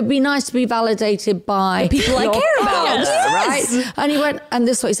 It would be nice to be validated by the people I care about. Yes. Right? And he went, and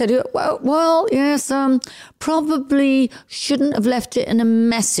this way he said, well, yes, probably shouldn't have left it in a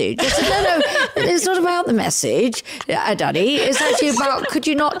message. I said, no, it's not about the message, Daddy. It's actually about, could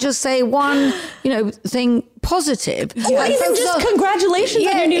you not just say one, thing positive? Yeah. Even just congratulations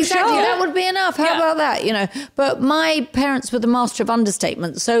on your new show. That would be enough. How about that? But my parents were the master of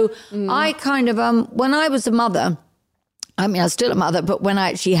understatement. So I kind of, when I was a mother, I mean, I was still a mother, but when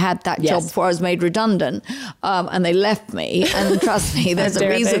I actually had that job before I was made redundant, and they left me, and trust me, there's a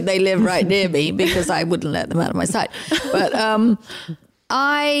reason they live right near me, because I wouldn't let them out of my sight. But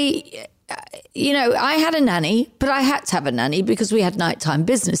I had a nanny, but I had to have a nanny because we had nighttime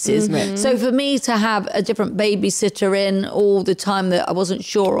businesses. Mm-hmm. So for me to have a different babysitter in all the time that I wasn't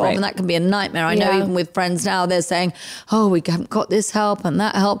sure of, and that can be a nightmare. I know even with friends now, they're saying, oh, we haven't got this help and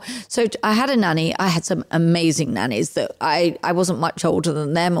that help. So I had a nanny. I had some amazing nannies that I wasn't much older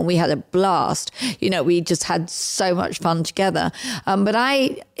than them, and we had a blast. We just had so much fun together. But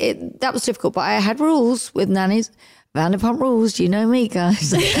that was difficult, but I had rules with nannies. Vanderpump Rules, you know me,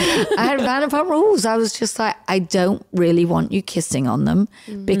 guys. I had Vanderpump Rules. I was just like, I don't really want you kissing on them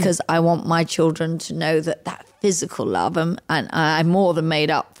because I want my children to know that physical love, and I more than made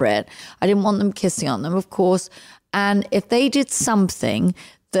up for it. I didn't want them kissing on them, of course. And if they did something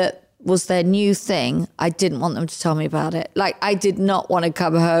that was their new thing, I didn't want them to tell me about it. Like, I did not want to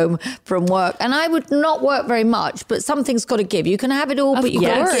come home from work, and I would not work very much, but something's got to give. You can have it all, but you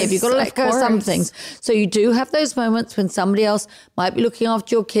got to give. You've got to let go of some things. So you do have those moments when somebody else might be looking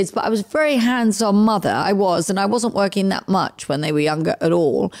after your kids, but I was a very hands-on mother. I wasn't working that much when they were younger at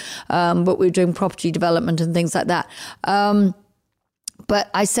all. But we were doing property development and things like that.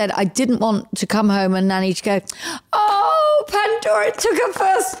 But I said I didn't want to come home and Nanny to go, oh, Pandora took her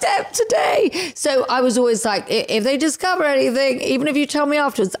first step today. So I was always like, if they discover anything, even if you tell me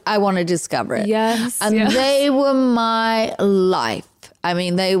afterwards, I want to discover it. Yes. And they were my life. I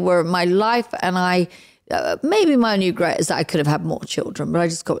mean, they were my life. And maybe my only regret is that I could have had more children, but I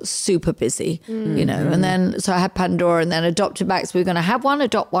just got super busy, you know. And then, so I had Pandora and then adopted Max. We were going to have one,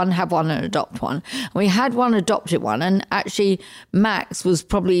 adopt one, have one and adopt one. And we had one, adopted one. And actually Max was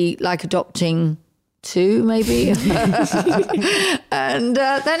probably like adopting two, maybe. And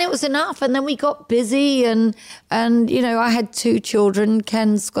then it was enough. And then we got busy and, you know, I had two children.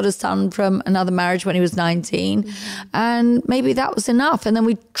 Ken's got a son from another marriage when he was 19. And maybe that was enough. And then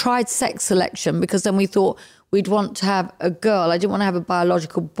we tried sex selection because then we thought we'd want to have a girl. I didn't want to have a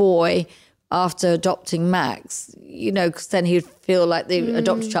biological boy after adopting Max, you know, because then he'd feel like the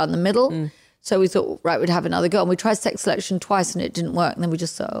adopted child in the middle. So we thought, right, we'd have another girl. And we tried sex selection twice and it didn't work. And then we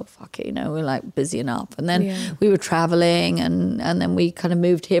just thought, oh, fuck it, you know, we're like busy enough. And then we were traveling and then we kind of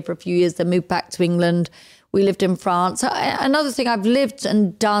moved here for a few years, then moved back to England. We lived in France. Another thing, I've lived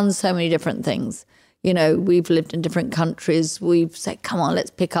and done so many different things. You know, we've lived in different countries. We've said, come on,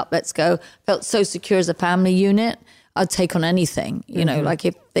 let's pick up, let's go. Felt so secure as a family unit. I'd take on anything, you know, like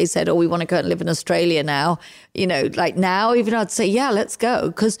if they said, oh, we want to go and live in Australia now, you know, like now, even I'd say, yeah, let's go.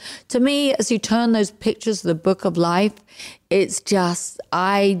 Because to me, as you turn those pictures of the book of life, it's just,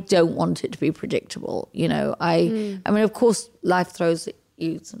 I don't want it to be predictable. You know, I mean, of course, life throws at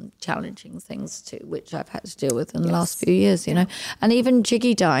you some challenging things too, which I've had to deal with in the last few years, you know. And even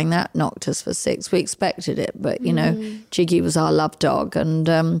Jiggy dying, that knocked us for 6. We expected it, but, you know, Jiggy was our love dog.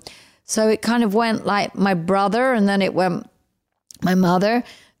 And, so it kind of went like my brother, and then it went my mother,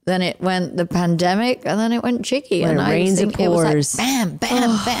 then it went the pandemic, and then it went Jiggy. When and it rains and pours. It was like bam,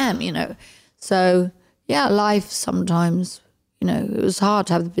 bam, bam, you know. So yeah, life sometimes, you know, it was hard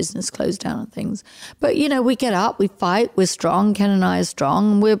to have the business closed down and things. But, you know, we get up, we fight, we're strong. Ken and I are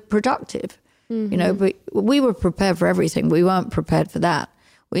strong, and we're productive, you know, but we were prepared for everything. We weren't prepared for that.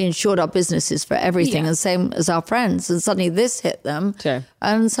 We insured our businesses for everything, and same as our friends. And suddenly this hit them. Sure.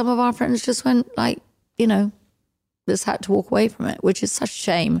 And some of our friends just went like, you know, just had to walk away from it, which is such a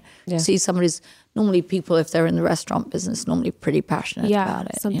shame to see somebody's, normally people, if they're in the restaurant business, normally pretty passionate about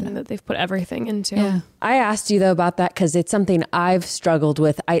it. Something you know? that they've put everything into. Yeah. I asked you though about that because it's something I've struggled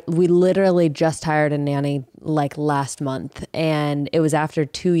with. We literally just hired a nanny like last month, and it was after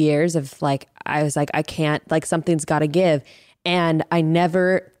 2 years of like, I was like, I can't, like something's got to give. And I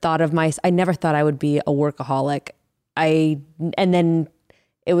never thought I would be a workaholic. And then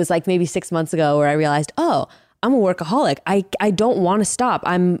it was like maybe 6 months ago where I realized, oh, I'm a workaholic. I don't want to stop.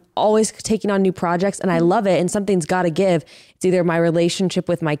 I'm always taking on new projects and I love it. And something's got to give. It's either my relationship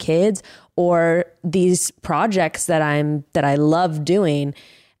with my kids or these projects that I love doing.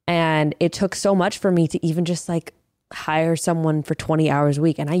 And it took so much for me to even just like hire someone for 20 hours a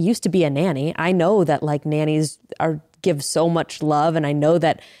week. And I used to be a nanny. I know that like nannies give so much love. And I know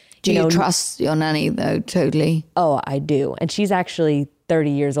that, Do you trust your nanny though? Totally. Oh, I do. And she's actually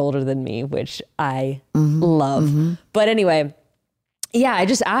 30 years older than me, which I love. But anyway, yeah, I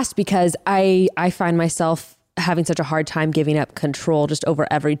just asked because I find myself having such a hard time giving up control just over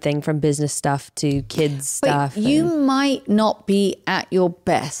everything from business stuff to kids stuff. You might not be at your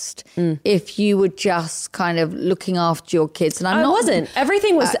best if you were just kind of looking after your kids. And I wasn't.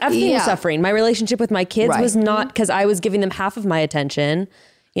 Everything was suffering. My relationship with my kids was not, because I was giving them half of my attention.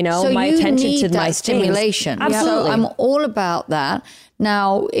 You know, so my you attention need to that my stimulation. Things. Absolutely. So I'm all about that.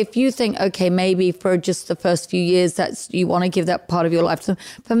 Now, if you think, okay, maybe for just the first few years, you want to give that part of your life. So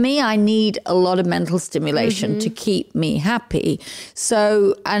for me, I need a lot of mental stimulation to keep me happy.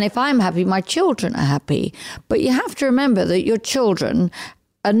 So, and if I'm happy, my children are happy. But you have to remember that your children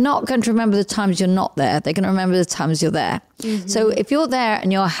are not going to remember the times you're not there. They're going to remember the times you're there. So if you're there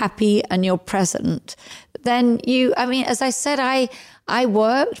and you're happy and you're present, then as I said, I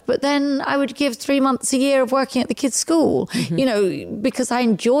worked, but then I would give 3 months a year of working at the kids' school, because I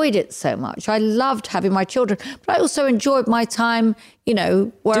enjoyed it so much. I loved having my children, but I also enjoyed my time, where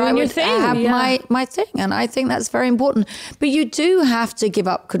Doing I your would thing, have yeah. my thing. And I think that's very important. But you do have to give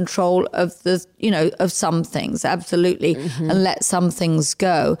up control of of some things, absolutely, and let some things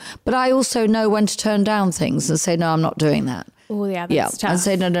go. But I also know when to turn down things and say, no, I'm not doing that. Oh, yeah, that's tough. And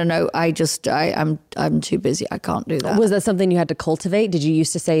say, no, I'm too busy. I can't do that. Was that something you had to cultivate? Did you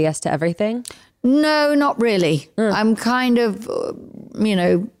used to say yes to everything? No, not really. I'm kind of,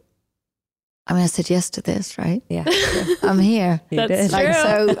 I said yes to this, right? Yeah. I'm here. That's Like, true.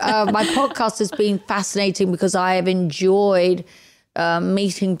 so my podcast has been fascinating because I have enjoyed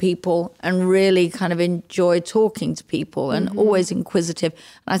meeting people and really kind of enjoyed talking to people and always inquisitive.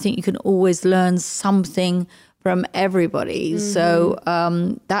 And I think you can always learn something from everybody. So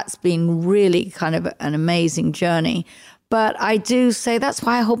that's been really kind of an amazing journey. But I do say that's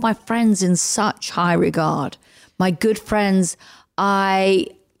why I hold my friends in such high regard. My good friends, I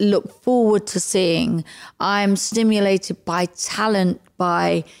look forward to seeing. I'm stimulated by talent,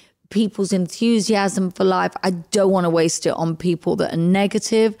 by people's enthusiasm for life. I don't want to waste it on people that are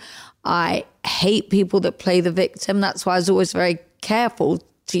negative. I hate people that play the victim. That's why I was always very careful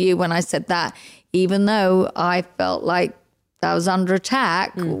to you when I said that, even though I felt like I was under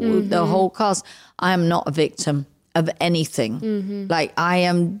attack with the whole cast. I am not a victim of anything. Like, I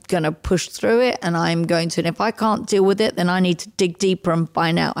am going to push through it, and I'm going to, and if I can't deal with it, then I need to dig deeper and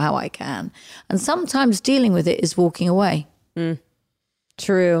find out how I can. And sometimes dealing with it is walking away.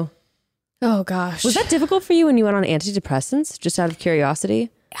 True. Oh, gosh. Was that difficult for you when you went on antidepressants, just out of curiosity?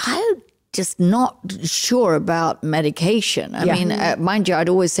 I'm just not sure about medication. I mean, mind you, I'd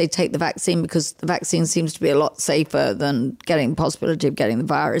always say take the vaccine because the vaccine seems to be a lot safer than getting the possibility of getting the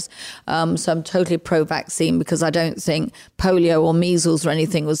virus. So I'm totally pro-vaccine because I don't think polio or measles or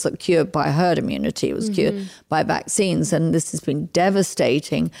anything was cured by herd immunity. It was cured by vaccines, and this has been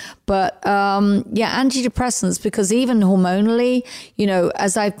devastating. But antidepressants, because even hormonally,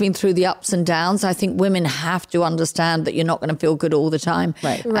 as I've been through the ups and downs, I think women have to understand that you're not going to feel good all the time.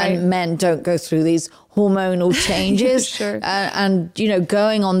 Right. And men don't go through these hormonal changes. Sure. And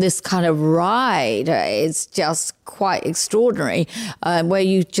going on this kind of ride is just quite extraordinary, where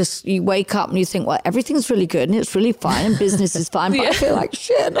you wake up and you think, well, everything's really good and it's really fine and business is fine, but I feel like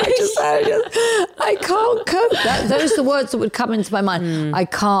shit. I can't cope. Those are the words that would come into my mind. I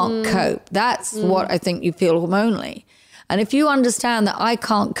can't cope. That's what I think you feel hormonally. And if you understand that I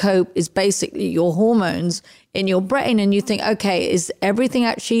can't cope is basically your hormones in your brain, and you think, okay, is everything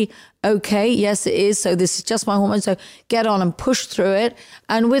actually okay? Yes, it is. So this is just my hormones. So get on and push through it.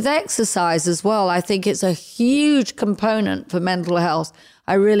 And with exercise as well, I think it's a huge component for mental health.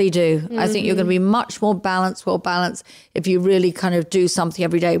 I really do. I think you're going to be much more balanced, well-balanced, if you really kind of do something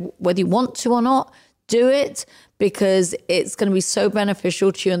every day, whether you want to or not, do it, because it's going to be so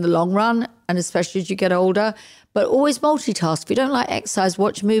beneficial to you in the long run, and especially as you get older. But always multitask. If you don't like exercise,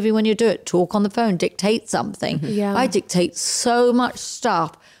 watch a movie when you do it. Talk on the phone, dictate something. Yeah. I dictate so much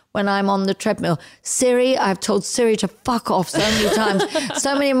stuff when I'm on the treadmill. Siri, I've told Siri to fuck off so many times.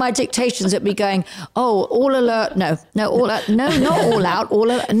 So many of my dictations it'd be going, oh, all alert, no, all out, no, not all out,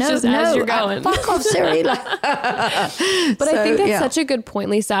 all alert, no, Just no, as you're going. fuck off, Siri. But I think that's such a good point,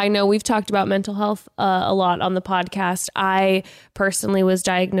 Lisa. I know we've talked about mental health a lot on the podcast. I personally was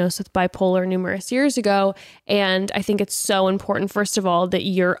diagnosed with bipolar numerous years ago. And I think it's so important, first of all, that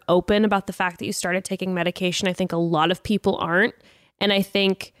you're open about the fact that you started taking medication. I think a lot of people aren't. And I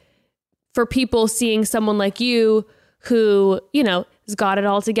think for people seeing someone like you who, has got it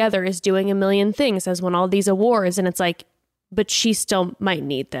all together, is doing a million things, has won all these awards, and it's like, but she still might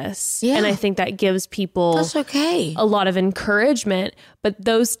need this. Yeah. And I think that gives people That's okay. a lot of encouragement. But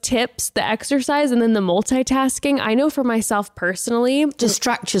those tips, the exercise and then the multitasking, I know for myself personally,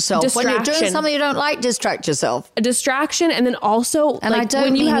 Distract yourself. When you're doing Distraction. something you don't like, distract yourself. a distraction, and then also And I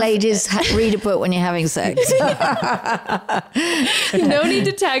don't mean ladies read a book when you're having sex. no need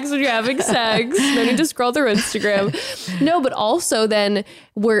to text when you're having sex. No need to scroll through Instagram. No, but also then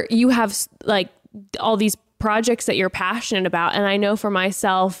where you have like all these projects that you're passionate about. And I know for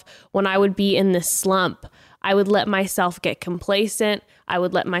myself, when I would be in this slump, I would let myself get complacent. I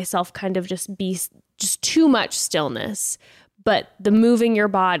would let myself kind of just be just too much stillness. But the moving your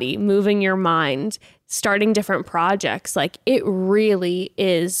body, moving your mind, starting different projects, like it really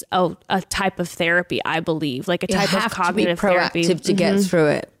is a type of therapy, I believe, like a type of cognitive therapy. You have to be proactive to get through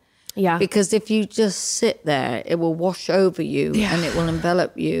it. Yeah. Because if you just sit there, it will wash over you and it will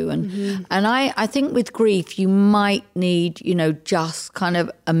envelop you. And and I think with grief, you might need, just kind of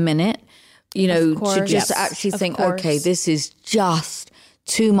a minute. you know, course. to just Yes, actually of think, course. okay, this is just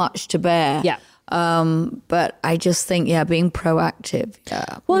too much to bear. Yeah. But I just think, being proactive.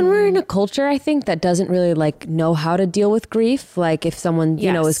 Yeah. Well, and we're in a culture, I think, that doesn't really like know how to deal with grief. Like if someone,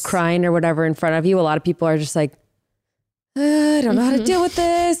 you know, is crying or whatever in front of you, a lot of people are just like, I don't know how to deal with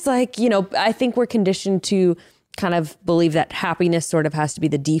this. Like, you know, I think we're conditioned to kind of believe that happiness sort of has to be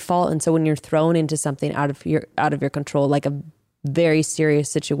the default. And so when you're thrown into something out of your control, like a very serious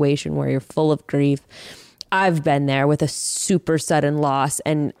situation where you're full of grief, I've been there with a super sudden loss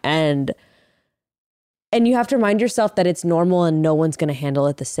and you have to remind yourself that it's normal and no one's going to handle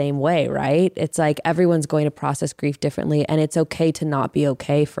it the same way, right? It's like everyone's going to process grief differently, and it's okay to not be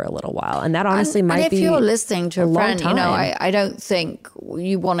okay for a little while. And that honestly might be. And if you're listening to a friend, time. you know, I don't think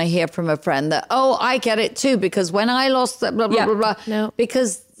you want to hear from a friend that, oh, I get it too, because when I lost that, blah, blah, blah, blah. No.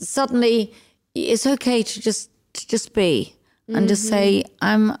 Because suddenly it's okay to just be and just say,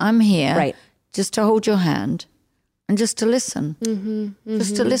 I'm here. Right. Just to hold your hand and just to listen.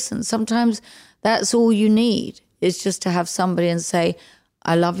 Just to listen. Sometimes that's all you need, is just to have somebody and say,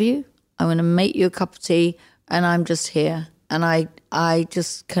 I love you. I'm going to make you a cup of tea and I'm just here. And I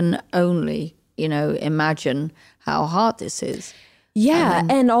just can only, you know, imagine how hard this is. Yeah.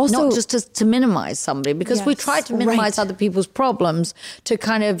 And also not just to minimize somebody, because we try to minimize other people's problems to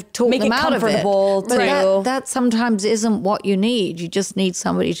kind of talk Make them it out of it. comfortable But that sometimes isn't what you need. You just need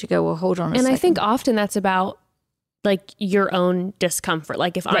somebody to go, well, hold on a second. And I think often that's about like your own discomfort.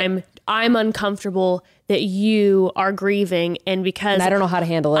 Like if I'm uncomfortable that you are grieving, and because I don't know how to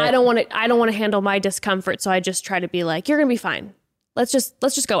handle it. I don't want to handle my discomfort. So I just try to be like, you're going to be fine. Let's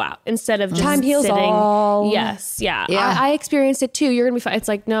just go out instead of just Time heals sitting. all. Yes. Yeah. Yeah. I experienced it too. You're going to be fine. It's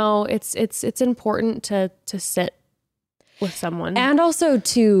like, no, it's important to sit with someone. And also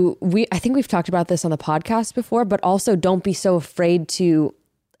I think we've talked about this on the podcast before, but also don't be so afraid to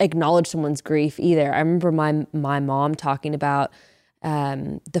acknowledge someone's grief either. I remember my mom talking about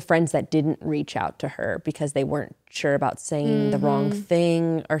the friends that didn't reach out to her because they weren't sure about saying the wrong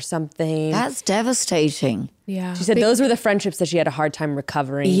thing or something. That's devastating. yeah. She said those were the friendships that she had a hard time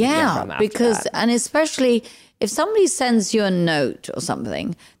recovering from after because that. and especially if somebody sends you a note or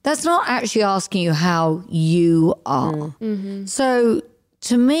something, that's not actually asking you how you are. So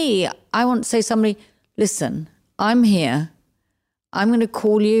to me, I want to say to somebody, listen, I'm here. I'm going to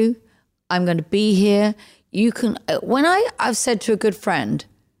call you. I'm going to be here. You can, when I've said to a good friend,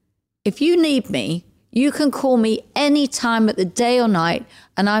 if you need me, you can call me any time of the day or night,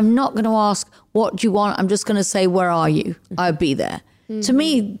 and I'm not going to ask, what do you want? I'm just going to say, where are you? I'll be there. To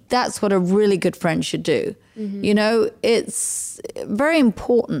me, that's what a really good friend should do. You know, it's very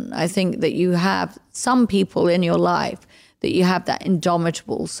important, I think, that you have some people in your life that you have that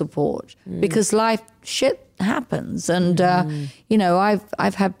indomitable support, because life shit happens. And, you know,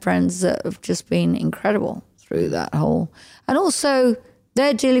 I've had friends that have just been incredible through that whole, and also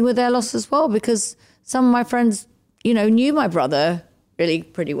they're dealing with their loss as well, because some of my friends, you know, knew my brother really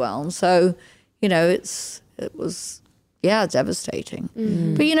pretty well. And so, you know, it was devastating.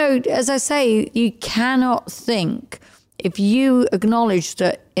 But, you know, as I say, you cannot think, if you acknowledge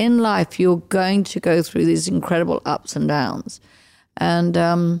that in life you're going to go through these incredible ups and downs,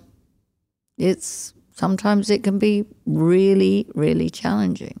 and sometimes it can be really, really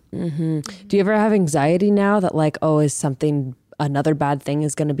challenging. Do you ever have anxiety now that like, oh, is something, another bad thing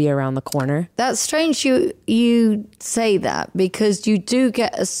is going to be around the corner? That's strange you say that, because you do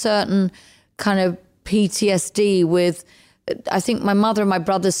get a certain kind of PTSD with, I think my mother and my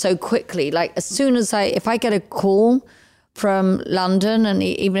brother so quickly, like as soon as if I get a call from London, and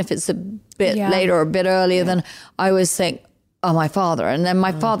even if it's a bit later or a bit earlier, then I always think, oh, my father. And then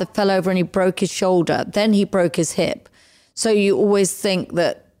my father fell over and he broke his shoulder. Then he broke his hip. So you always think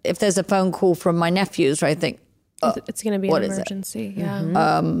that if there's a phone call from my nephews, I think, it's going to be an emergency.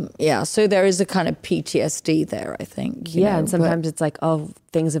 Yeah. So there is a kind of PTSD there, I think. you know, And sometimes it's like, oh,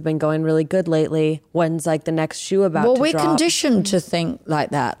 things have been going really good lately. When's like the next shoe about to we're drop? conditioned to think like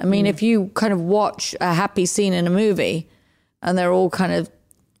that. I mean, if you kind of watch a happy scene in a movie and they're all kind of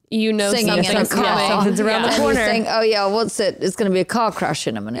You know, singing in a something's car, coming. Something's around the and you corner. think, oh yeah, what's it? It's going to be a car crash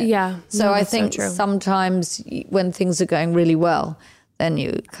in a minute. Yeah. So No, I that's so think true. sometimes when things are going really well, then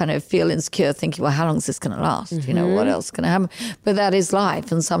you kind of feel insecure, thinking, well, how long is this going to last? You know, what else can happen? But that is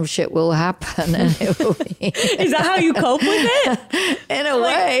life, and some shit will happen. And it will be, Is that how you cope with it? in a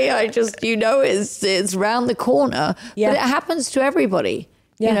way, I just, you know, it's round the corner. Yeah. But it happens to everybody,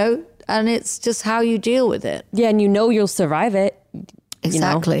 you know, and it's just how you deal with it. Yeah, and you know you'll survive it.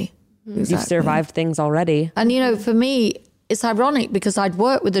 Exactly. You've survived things already. And, you know, for me, it's ironic because I'd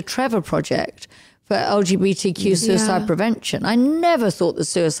worked with the Trevor Project for LGBTQ suicide prevention. I never thought that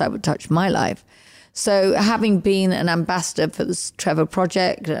suicide would touch my life. So having been an ambassador for this Trevor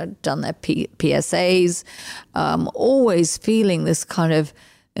Project, done their PSAs, always feeling this kind of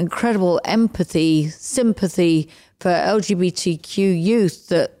incredible empathy, sympathy for LGBTQ youth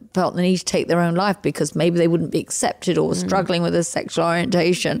that felt the need to take their own life because maybe they wouldn't be accepted or were struggling with their sexual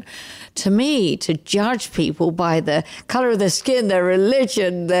orientation. To me, to judge people by the color of their skin, their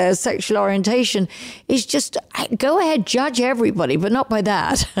religion, their sexual orientation is just, go ahead, judge everybody, but not by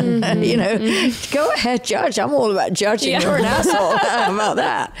that. Go ahead, judge. I'm all about judging. You're an asshole. How about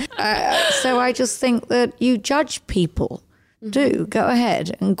that? So I just think that you judge people. Do go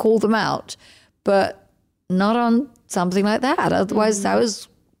ahead and call them out, but not on something like that. Otherwise, I was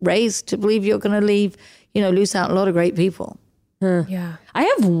raised to believe you're going to lose out a lot of great people. Yeah. I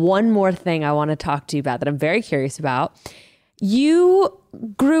have one more thing I want to talk to you about that I'm very curious about. You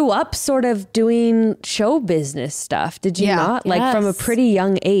grew up sort of doing show business stuff, did you not? Like from a pretty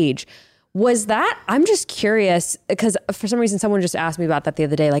young age. Was that, I'm just curious, because for some reason someone just asked me about that the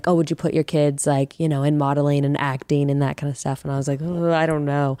other day, like, oh, would you put your kids like, in modeling and acting and that kind of stuff? And I was like, oh, I don't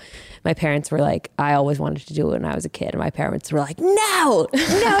know. My parents were like, I always wanted to do it when I was a kid. And my parents were like, no.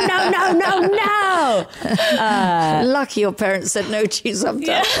 Lucky your parents said no to you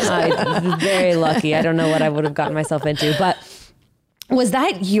sometimes. I'm very lucky. I don't know what I would have gotten myself into, but was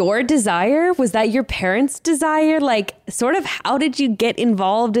that your desire? Was that your parents' desire? Like, sort of, how did you get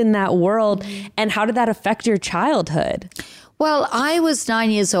involved in that world and how did that affect your childhood? Well, I was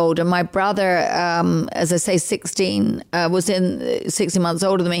 9 years old and my brother, as I say, 16 months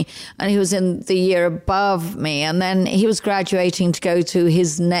older than me, and he was in the year above me. And then he was graduating to go to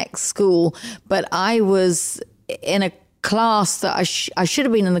his next school. But I was in a class that I should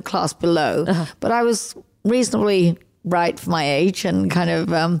have been in the class below, but I was reasonably right for my age and kind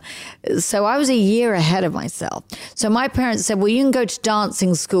of, so I was a year ahead of myself. So my parents said, well, you can go to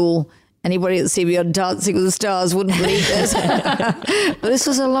dancing school. Anybody at CBS Dancing with the Stars wouldn't believe this. But this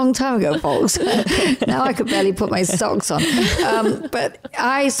was a long time ago, folks. Now I could barely put my socks on. So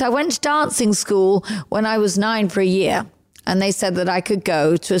I went to dancing school when I was 9 for a year. And they said that I could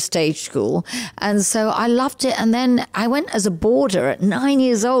go to a stage school. And so I loved it. And then I went as a boarder at 9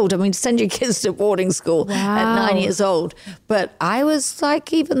 years old. I mean, send your kids to boarding school at 9 years old. But I was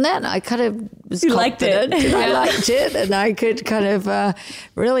like, even then, I kind of was confident. I liked it. And I could kind of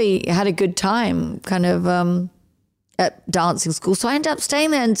really had a good time kind of at dancing school. So I ended up staying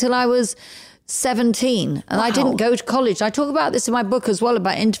there until I was 17, and I didn't go to college. I talk about this in my book as well,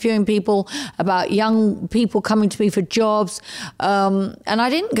 about interviewing people, about young people coming to me for jobs. And I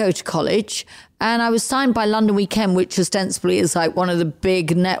didn't go to college. And I was signed by London Weekend, which ostensibly is like one of the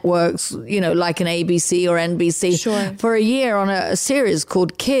big networks, like an ABC or NBC, for a year on a series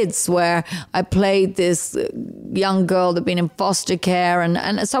called Kids, where I played this young girl that'd been in foster care.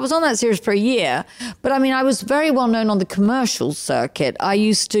 And so I was on that series for a year. But I mean, I was very well known on the commercial circuit. I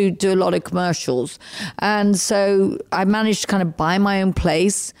used to do a lot of commercials. And so I managed to kind of buy my own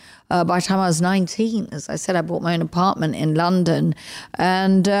place. By the time I was 19, as I said, I bought my own apartment in London.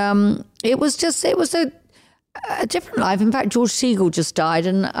 And it was a different life. In fact, George Segal just died,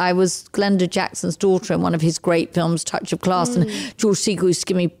 and I was Glenda Jackson's daughter in one of his great films, Touch of Class. And George Segal used to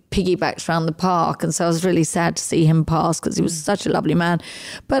give me piggybacks around the park. And so I was really sad to see him pass because he was such a lovely man.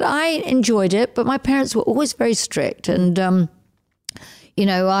 But I enjoyed it. But my parents were always very strict. And, I'd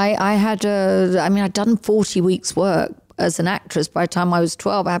done 40 weeks work as an actress. By the time I was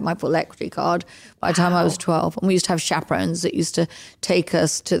 12, I had my full equity card by the time I was 12. And we used to have chaperones that used to take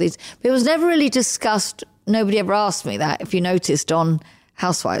us to these. But it was never really discussed. Nobody ever asked me that. If you noticed on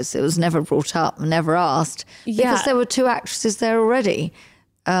Housewives, it was never brought up, never asked. Because there were 2 actresses there already.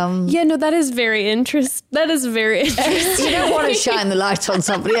 That is very interesting. You don't want to shine the light on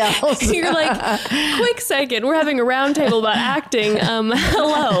somebody else. You're like, quick second, we're having a round table about acting.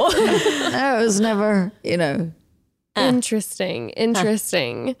 Hello. No, it was never, Interesting.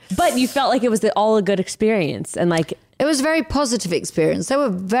 But you felt like it was all a good experience, and like it was a very positive experience. There were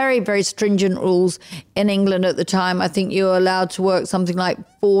very, very stringent rules in England at the time. I think you were allowed to work something like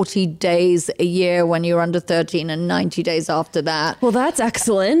 40 days a year when you were under 13 and 90 days after that. Well, that's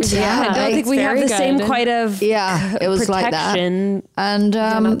excellent. Yeah, I don't think we have the same kind of it was like that. And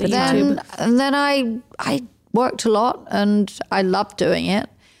then I worked a lot and I loved doing it.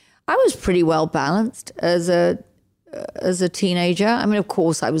 I was pretty well balanced as a teenager. I mean, of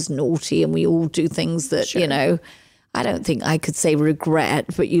course, I was naughty and we all do things that, I don't think I could say regret,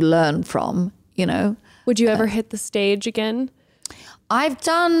 but you learn from, Would you ever hit the stage again? I've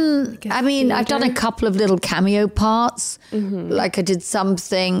done a couple of little cameo parts. Like I did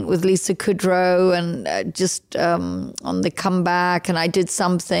something with Lisa Kudrow and just on The Comeback, and I did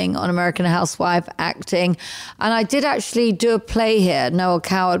something on American Housewife acting. And I did actually do a play here, Noel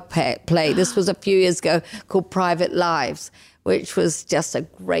Coward play. This was a few years ago, called Private Lives, which was just a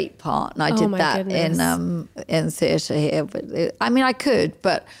great part. And I did that in theatre here. But I could,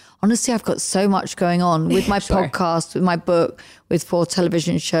 but honestly, I've got so much going on with my podcast, with my book, with 4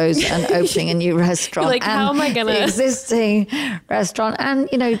 television shows and opening a new restaurant. Like, and how am I going to? Existing restaurant and,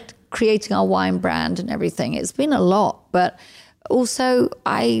 creating our wine brand and everything. It's been a lot. But also,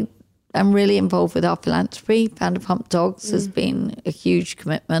 I am really involved with our philanthropy. Vanderpump Dogs has been a huge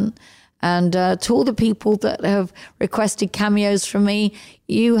commitment. And to all the people that have requested cameos from me,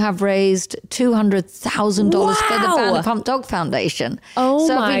 you have raised $200,000 for the Vanderpump Dog Foundation. Oh,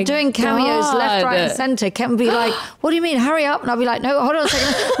 so I've been doing cameos left, right, and center. Kevin be like, "What do you mean? Hurry up!" And I'll be like, "No, hold on a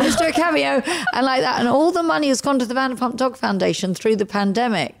second. Let's do a cameo," and like that. And all the money has gone to the Vanderpump Dog Foundation through the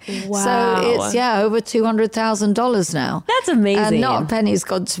pandemic. Wow. So it's over $200,000 now. That's amazing. And not a penny's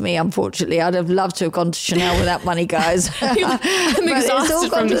gone to me, unfortunately. I'd have loved to have gone to Chanel with that money, guys. I'm But it's all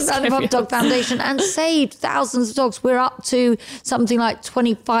gone to the Vanderpump Dog Foundation and saved thousands of dogs. We're up to something like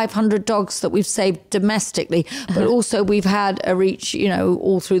 2,500 dogs that we've saved domestically, but also we've had a reach,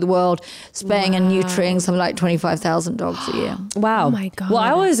 all through the world, spaying and neutering something like 25,000 dogs a year. Wow. Oh my God. Well, I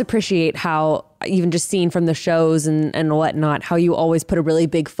always appreciate how, even just seeing from the shows and whatnot, how you always put a really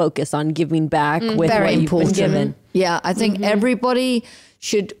big focus on giving back with Very what important. you've been given. Yeah, I think everybody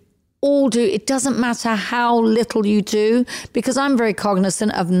should all do. It doesn't matter how little you do, because I'm very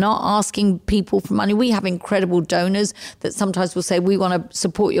cognizant of not asking people for money. We have incredible donors that sometimes will say, "We want to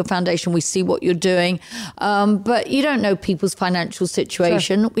support your foundation. We see what you're doing." But you don't know people's financial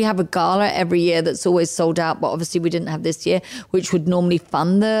situation. Sure. We have a gala every year that's always sold out, but obviously we didn't have this year, which would normally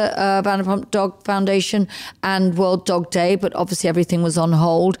fund the Vanderpump Dog Foundation and World Dog Day, but obviously everything was on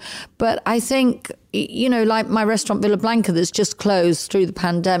hold. But I think, like my restaurant Villa Blanca that's just closed through the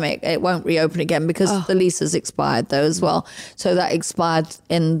pandemic, it won't reopen again because the lease has expired though as well. So that expired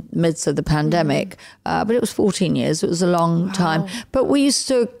in the midst of the pandemic. But it was 14 years. It was a long time. But we used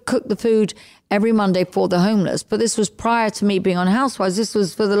to cook the food every Monday for the homeless. But this was prior to me being on Housewives. This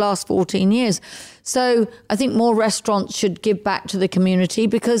was for the last 14 years. So I think more restaurants should give back to the community,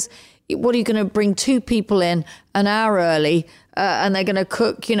 because what are you going to bring 2 people in an hour early and they're going to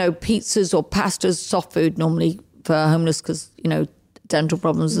cook, pizzas or pastas, soft food normally for homeless because, dental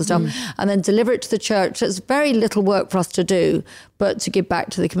problems and stuff, and then deliver it to the church. There's very little work for us to do, but to give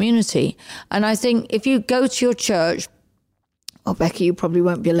back to the community. And I think if you go to your church, Becky, you probably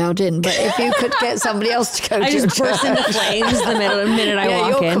won't be allowed in, but if you could get somebody else to go to your church. I just burst into flames the minute I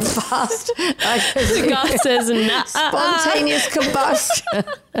walk in. Combust. God says, spontaneous combust.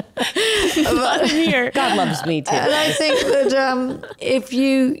 But here. God loves me too. And I think that if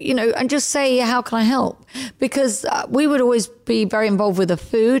you, and just say, how can I help? Because we would always be very involved with the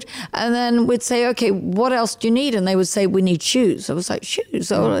food, and then we'd say, okay, what else do you need? And they would say, we need shoes. I was like,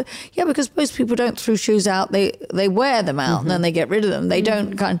 shoes? Oh, yeah, because most people don't throw shoes out. They wear them out and then they get rid of them. They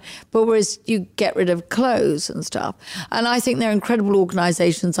don't but whereas you get rid of clothes and stuff. And I think there are incredible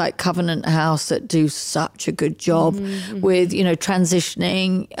organizations like Covenant House that do such a good job with,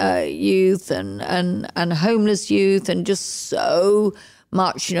 transitioning youth and homeless youth, and just so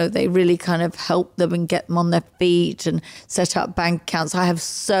much, they really kind of help them and get them on their feet and set up bank accounts. I have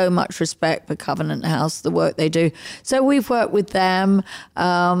so much respect for Covenant House, the work they do. So we've worked with them.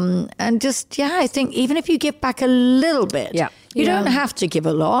 And just, I think even if you give back a little bit, you don't have to give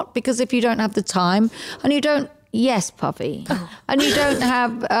a lot, because if you don't have the time and you don't, yes, Puffy. And you don't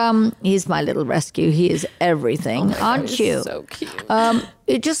have, he's my little rescue. He is everything, aren't you? So cute.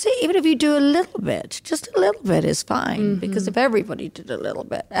 It just, even if you do a little bit, just a little bit is fine. Because if everybody did a little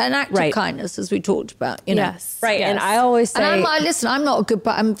bit, an act of kindness, as we talked about, Yes. Right. Yes. And I always say, and listen, I'm not a good,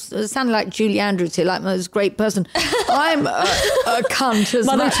 but I'm sounding like Julie Andrews here, like this great person. I'm a cunt as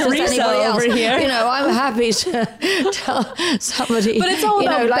Mother much Teresa as anybody else. over here. I'm happy to tell somebody, But it's all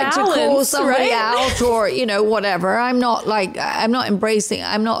about like balance, to call somebody right? out, or whatever. I'm not embracing.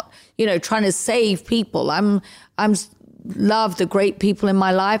 I'm not trying to save people. I'm love the great people in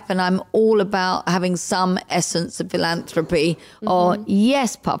my life, and I'm all about having some essence of philanthropy or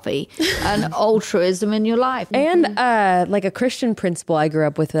yes, Puffy, and altruism in your life. and like a Christian principle I grew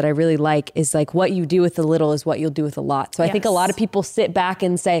up with that I really like is like, what you do with a little is what you'll do with a lot. So I think a lot of people sit back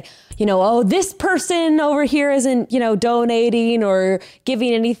and say, this person over here isn't, donating or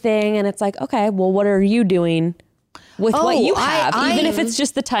giving anything. And it's like, okay, well, what are you doing with what you have, I- even if it's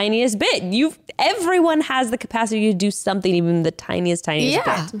just the tiniest bit. Everyone has the capacity to do something, even the tiniest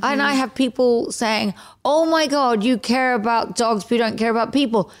Yeah. bit. And I have people saying, oh my God, you care about dogs, but you don't care about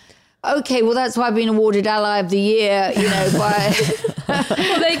people. Okay, well, that's why I've been awarded Ally of the Year, by...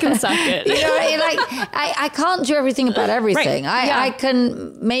 Well, they can suck it. I can't do everything about everything. Right. I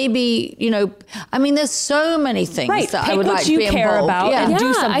can maybe, there's so many things that I would like to be involved. Pick what you care about and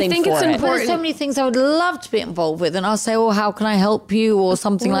do something I think for it's it. important. There's so many things I would love to be involved with. And I'll say, well, how can I help you or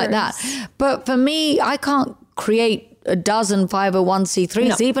something like that. But for me, I can't create a dozen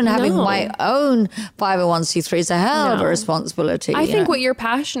 501c3s. Even having my own 501c3 is a hell of a responsibility. I think what you're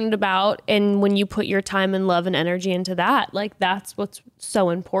passionate about, and when you put your time and love and energy into that, that's what's so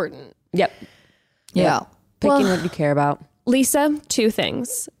important. Yep. Yeah. Picking what you care about. Lisa, 2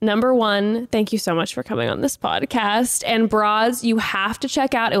 things. Number 1, thank you so much for coming on this podcast. And Broads, you have to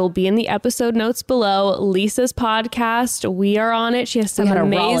check out, it will be in the episode notes below, Lisa's podcast. We are on it. She has some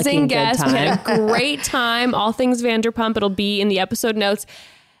amazing guests. We had a great time. All things Vanderpump. It'll be in the episode notes.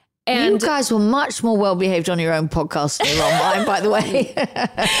 And you guys were much more well behaved on your own podcast than you were on mine, by the way.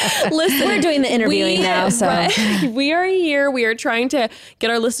 listen, We're doing the interviewing now, so we are here. We are trying to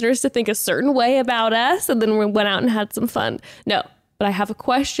get our listeners to think a certain way about us, and then we went out and had some fun. No, but I have a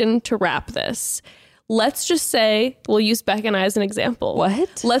question to wrap this. Let's just say, we'll use Becca and I as an example.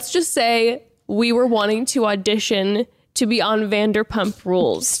 What? Let's just say we were wanting to audition to be on Vanderpump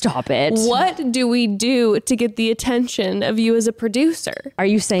Rules. Stop it. What do we do to get the attention of you as a producer? Are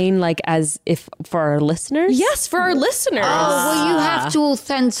you saying as if for our listeners? Yes, for our listeners. Oh, well, you have to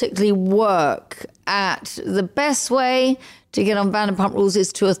authentically work at the best way to get on Vanderpump Rules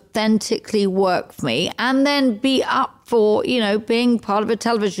is to authentically work for me and then be up for, being part of a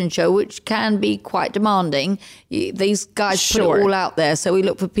television show, which can be quite demanding. These guys put it all out there. So we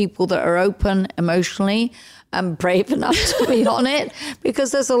look for people that are open emotionally and brave enough to be on it,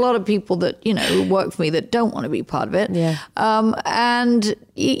 because there's a lot of people that, who work for me that don't want to be part of it. Yeah. And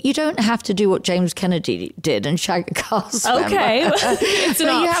you don't have to do what James Kennedy did and shag a cast member. Okay. It's an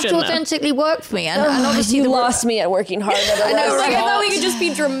But you have option, to though. authentically work for me. And obviously You lost me at working hard. I know, right? I thought we could just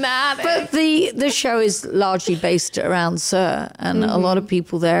be dramatic. But the show is largely based around Sir, and a lot of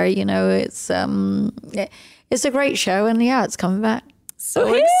people there. It's a great show, and it's coming back.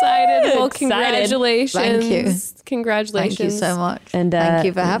 So excited. Well, Excited. congratulations. Thank you. Congratulations. Thank you so much. And, thank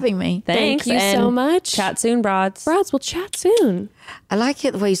you for having me. Thanks. Thank you so and much. Chat soon, Broads. Broads, we'll chat soon. I like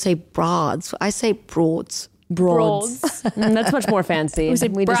it the way you say broads. I say broads. Broads. That's much more fancy.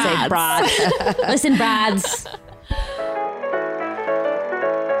 We just say broads. broads. Listen, Broads.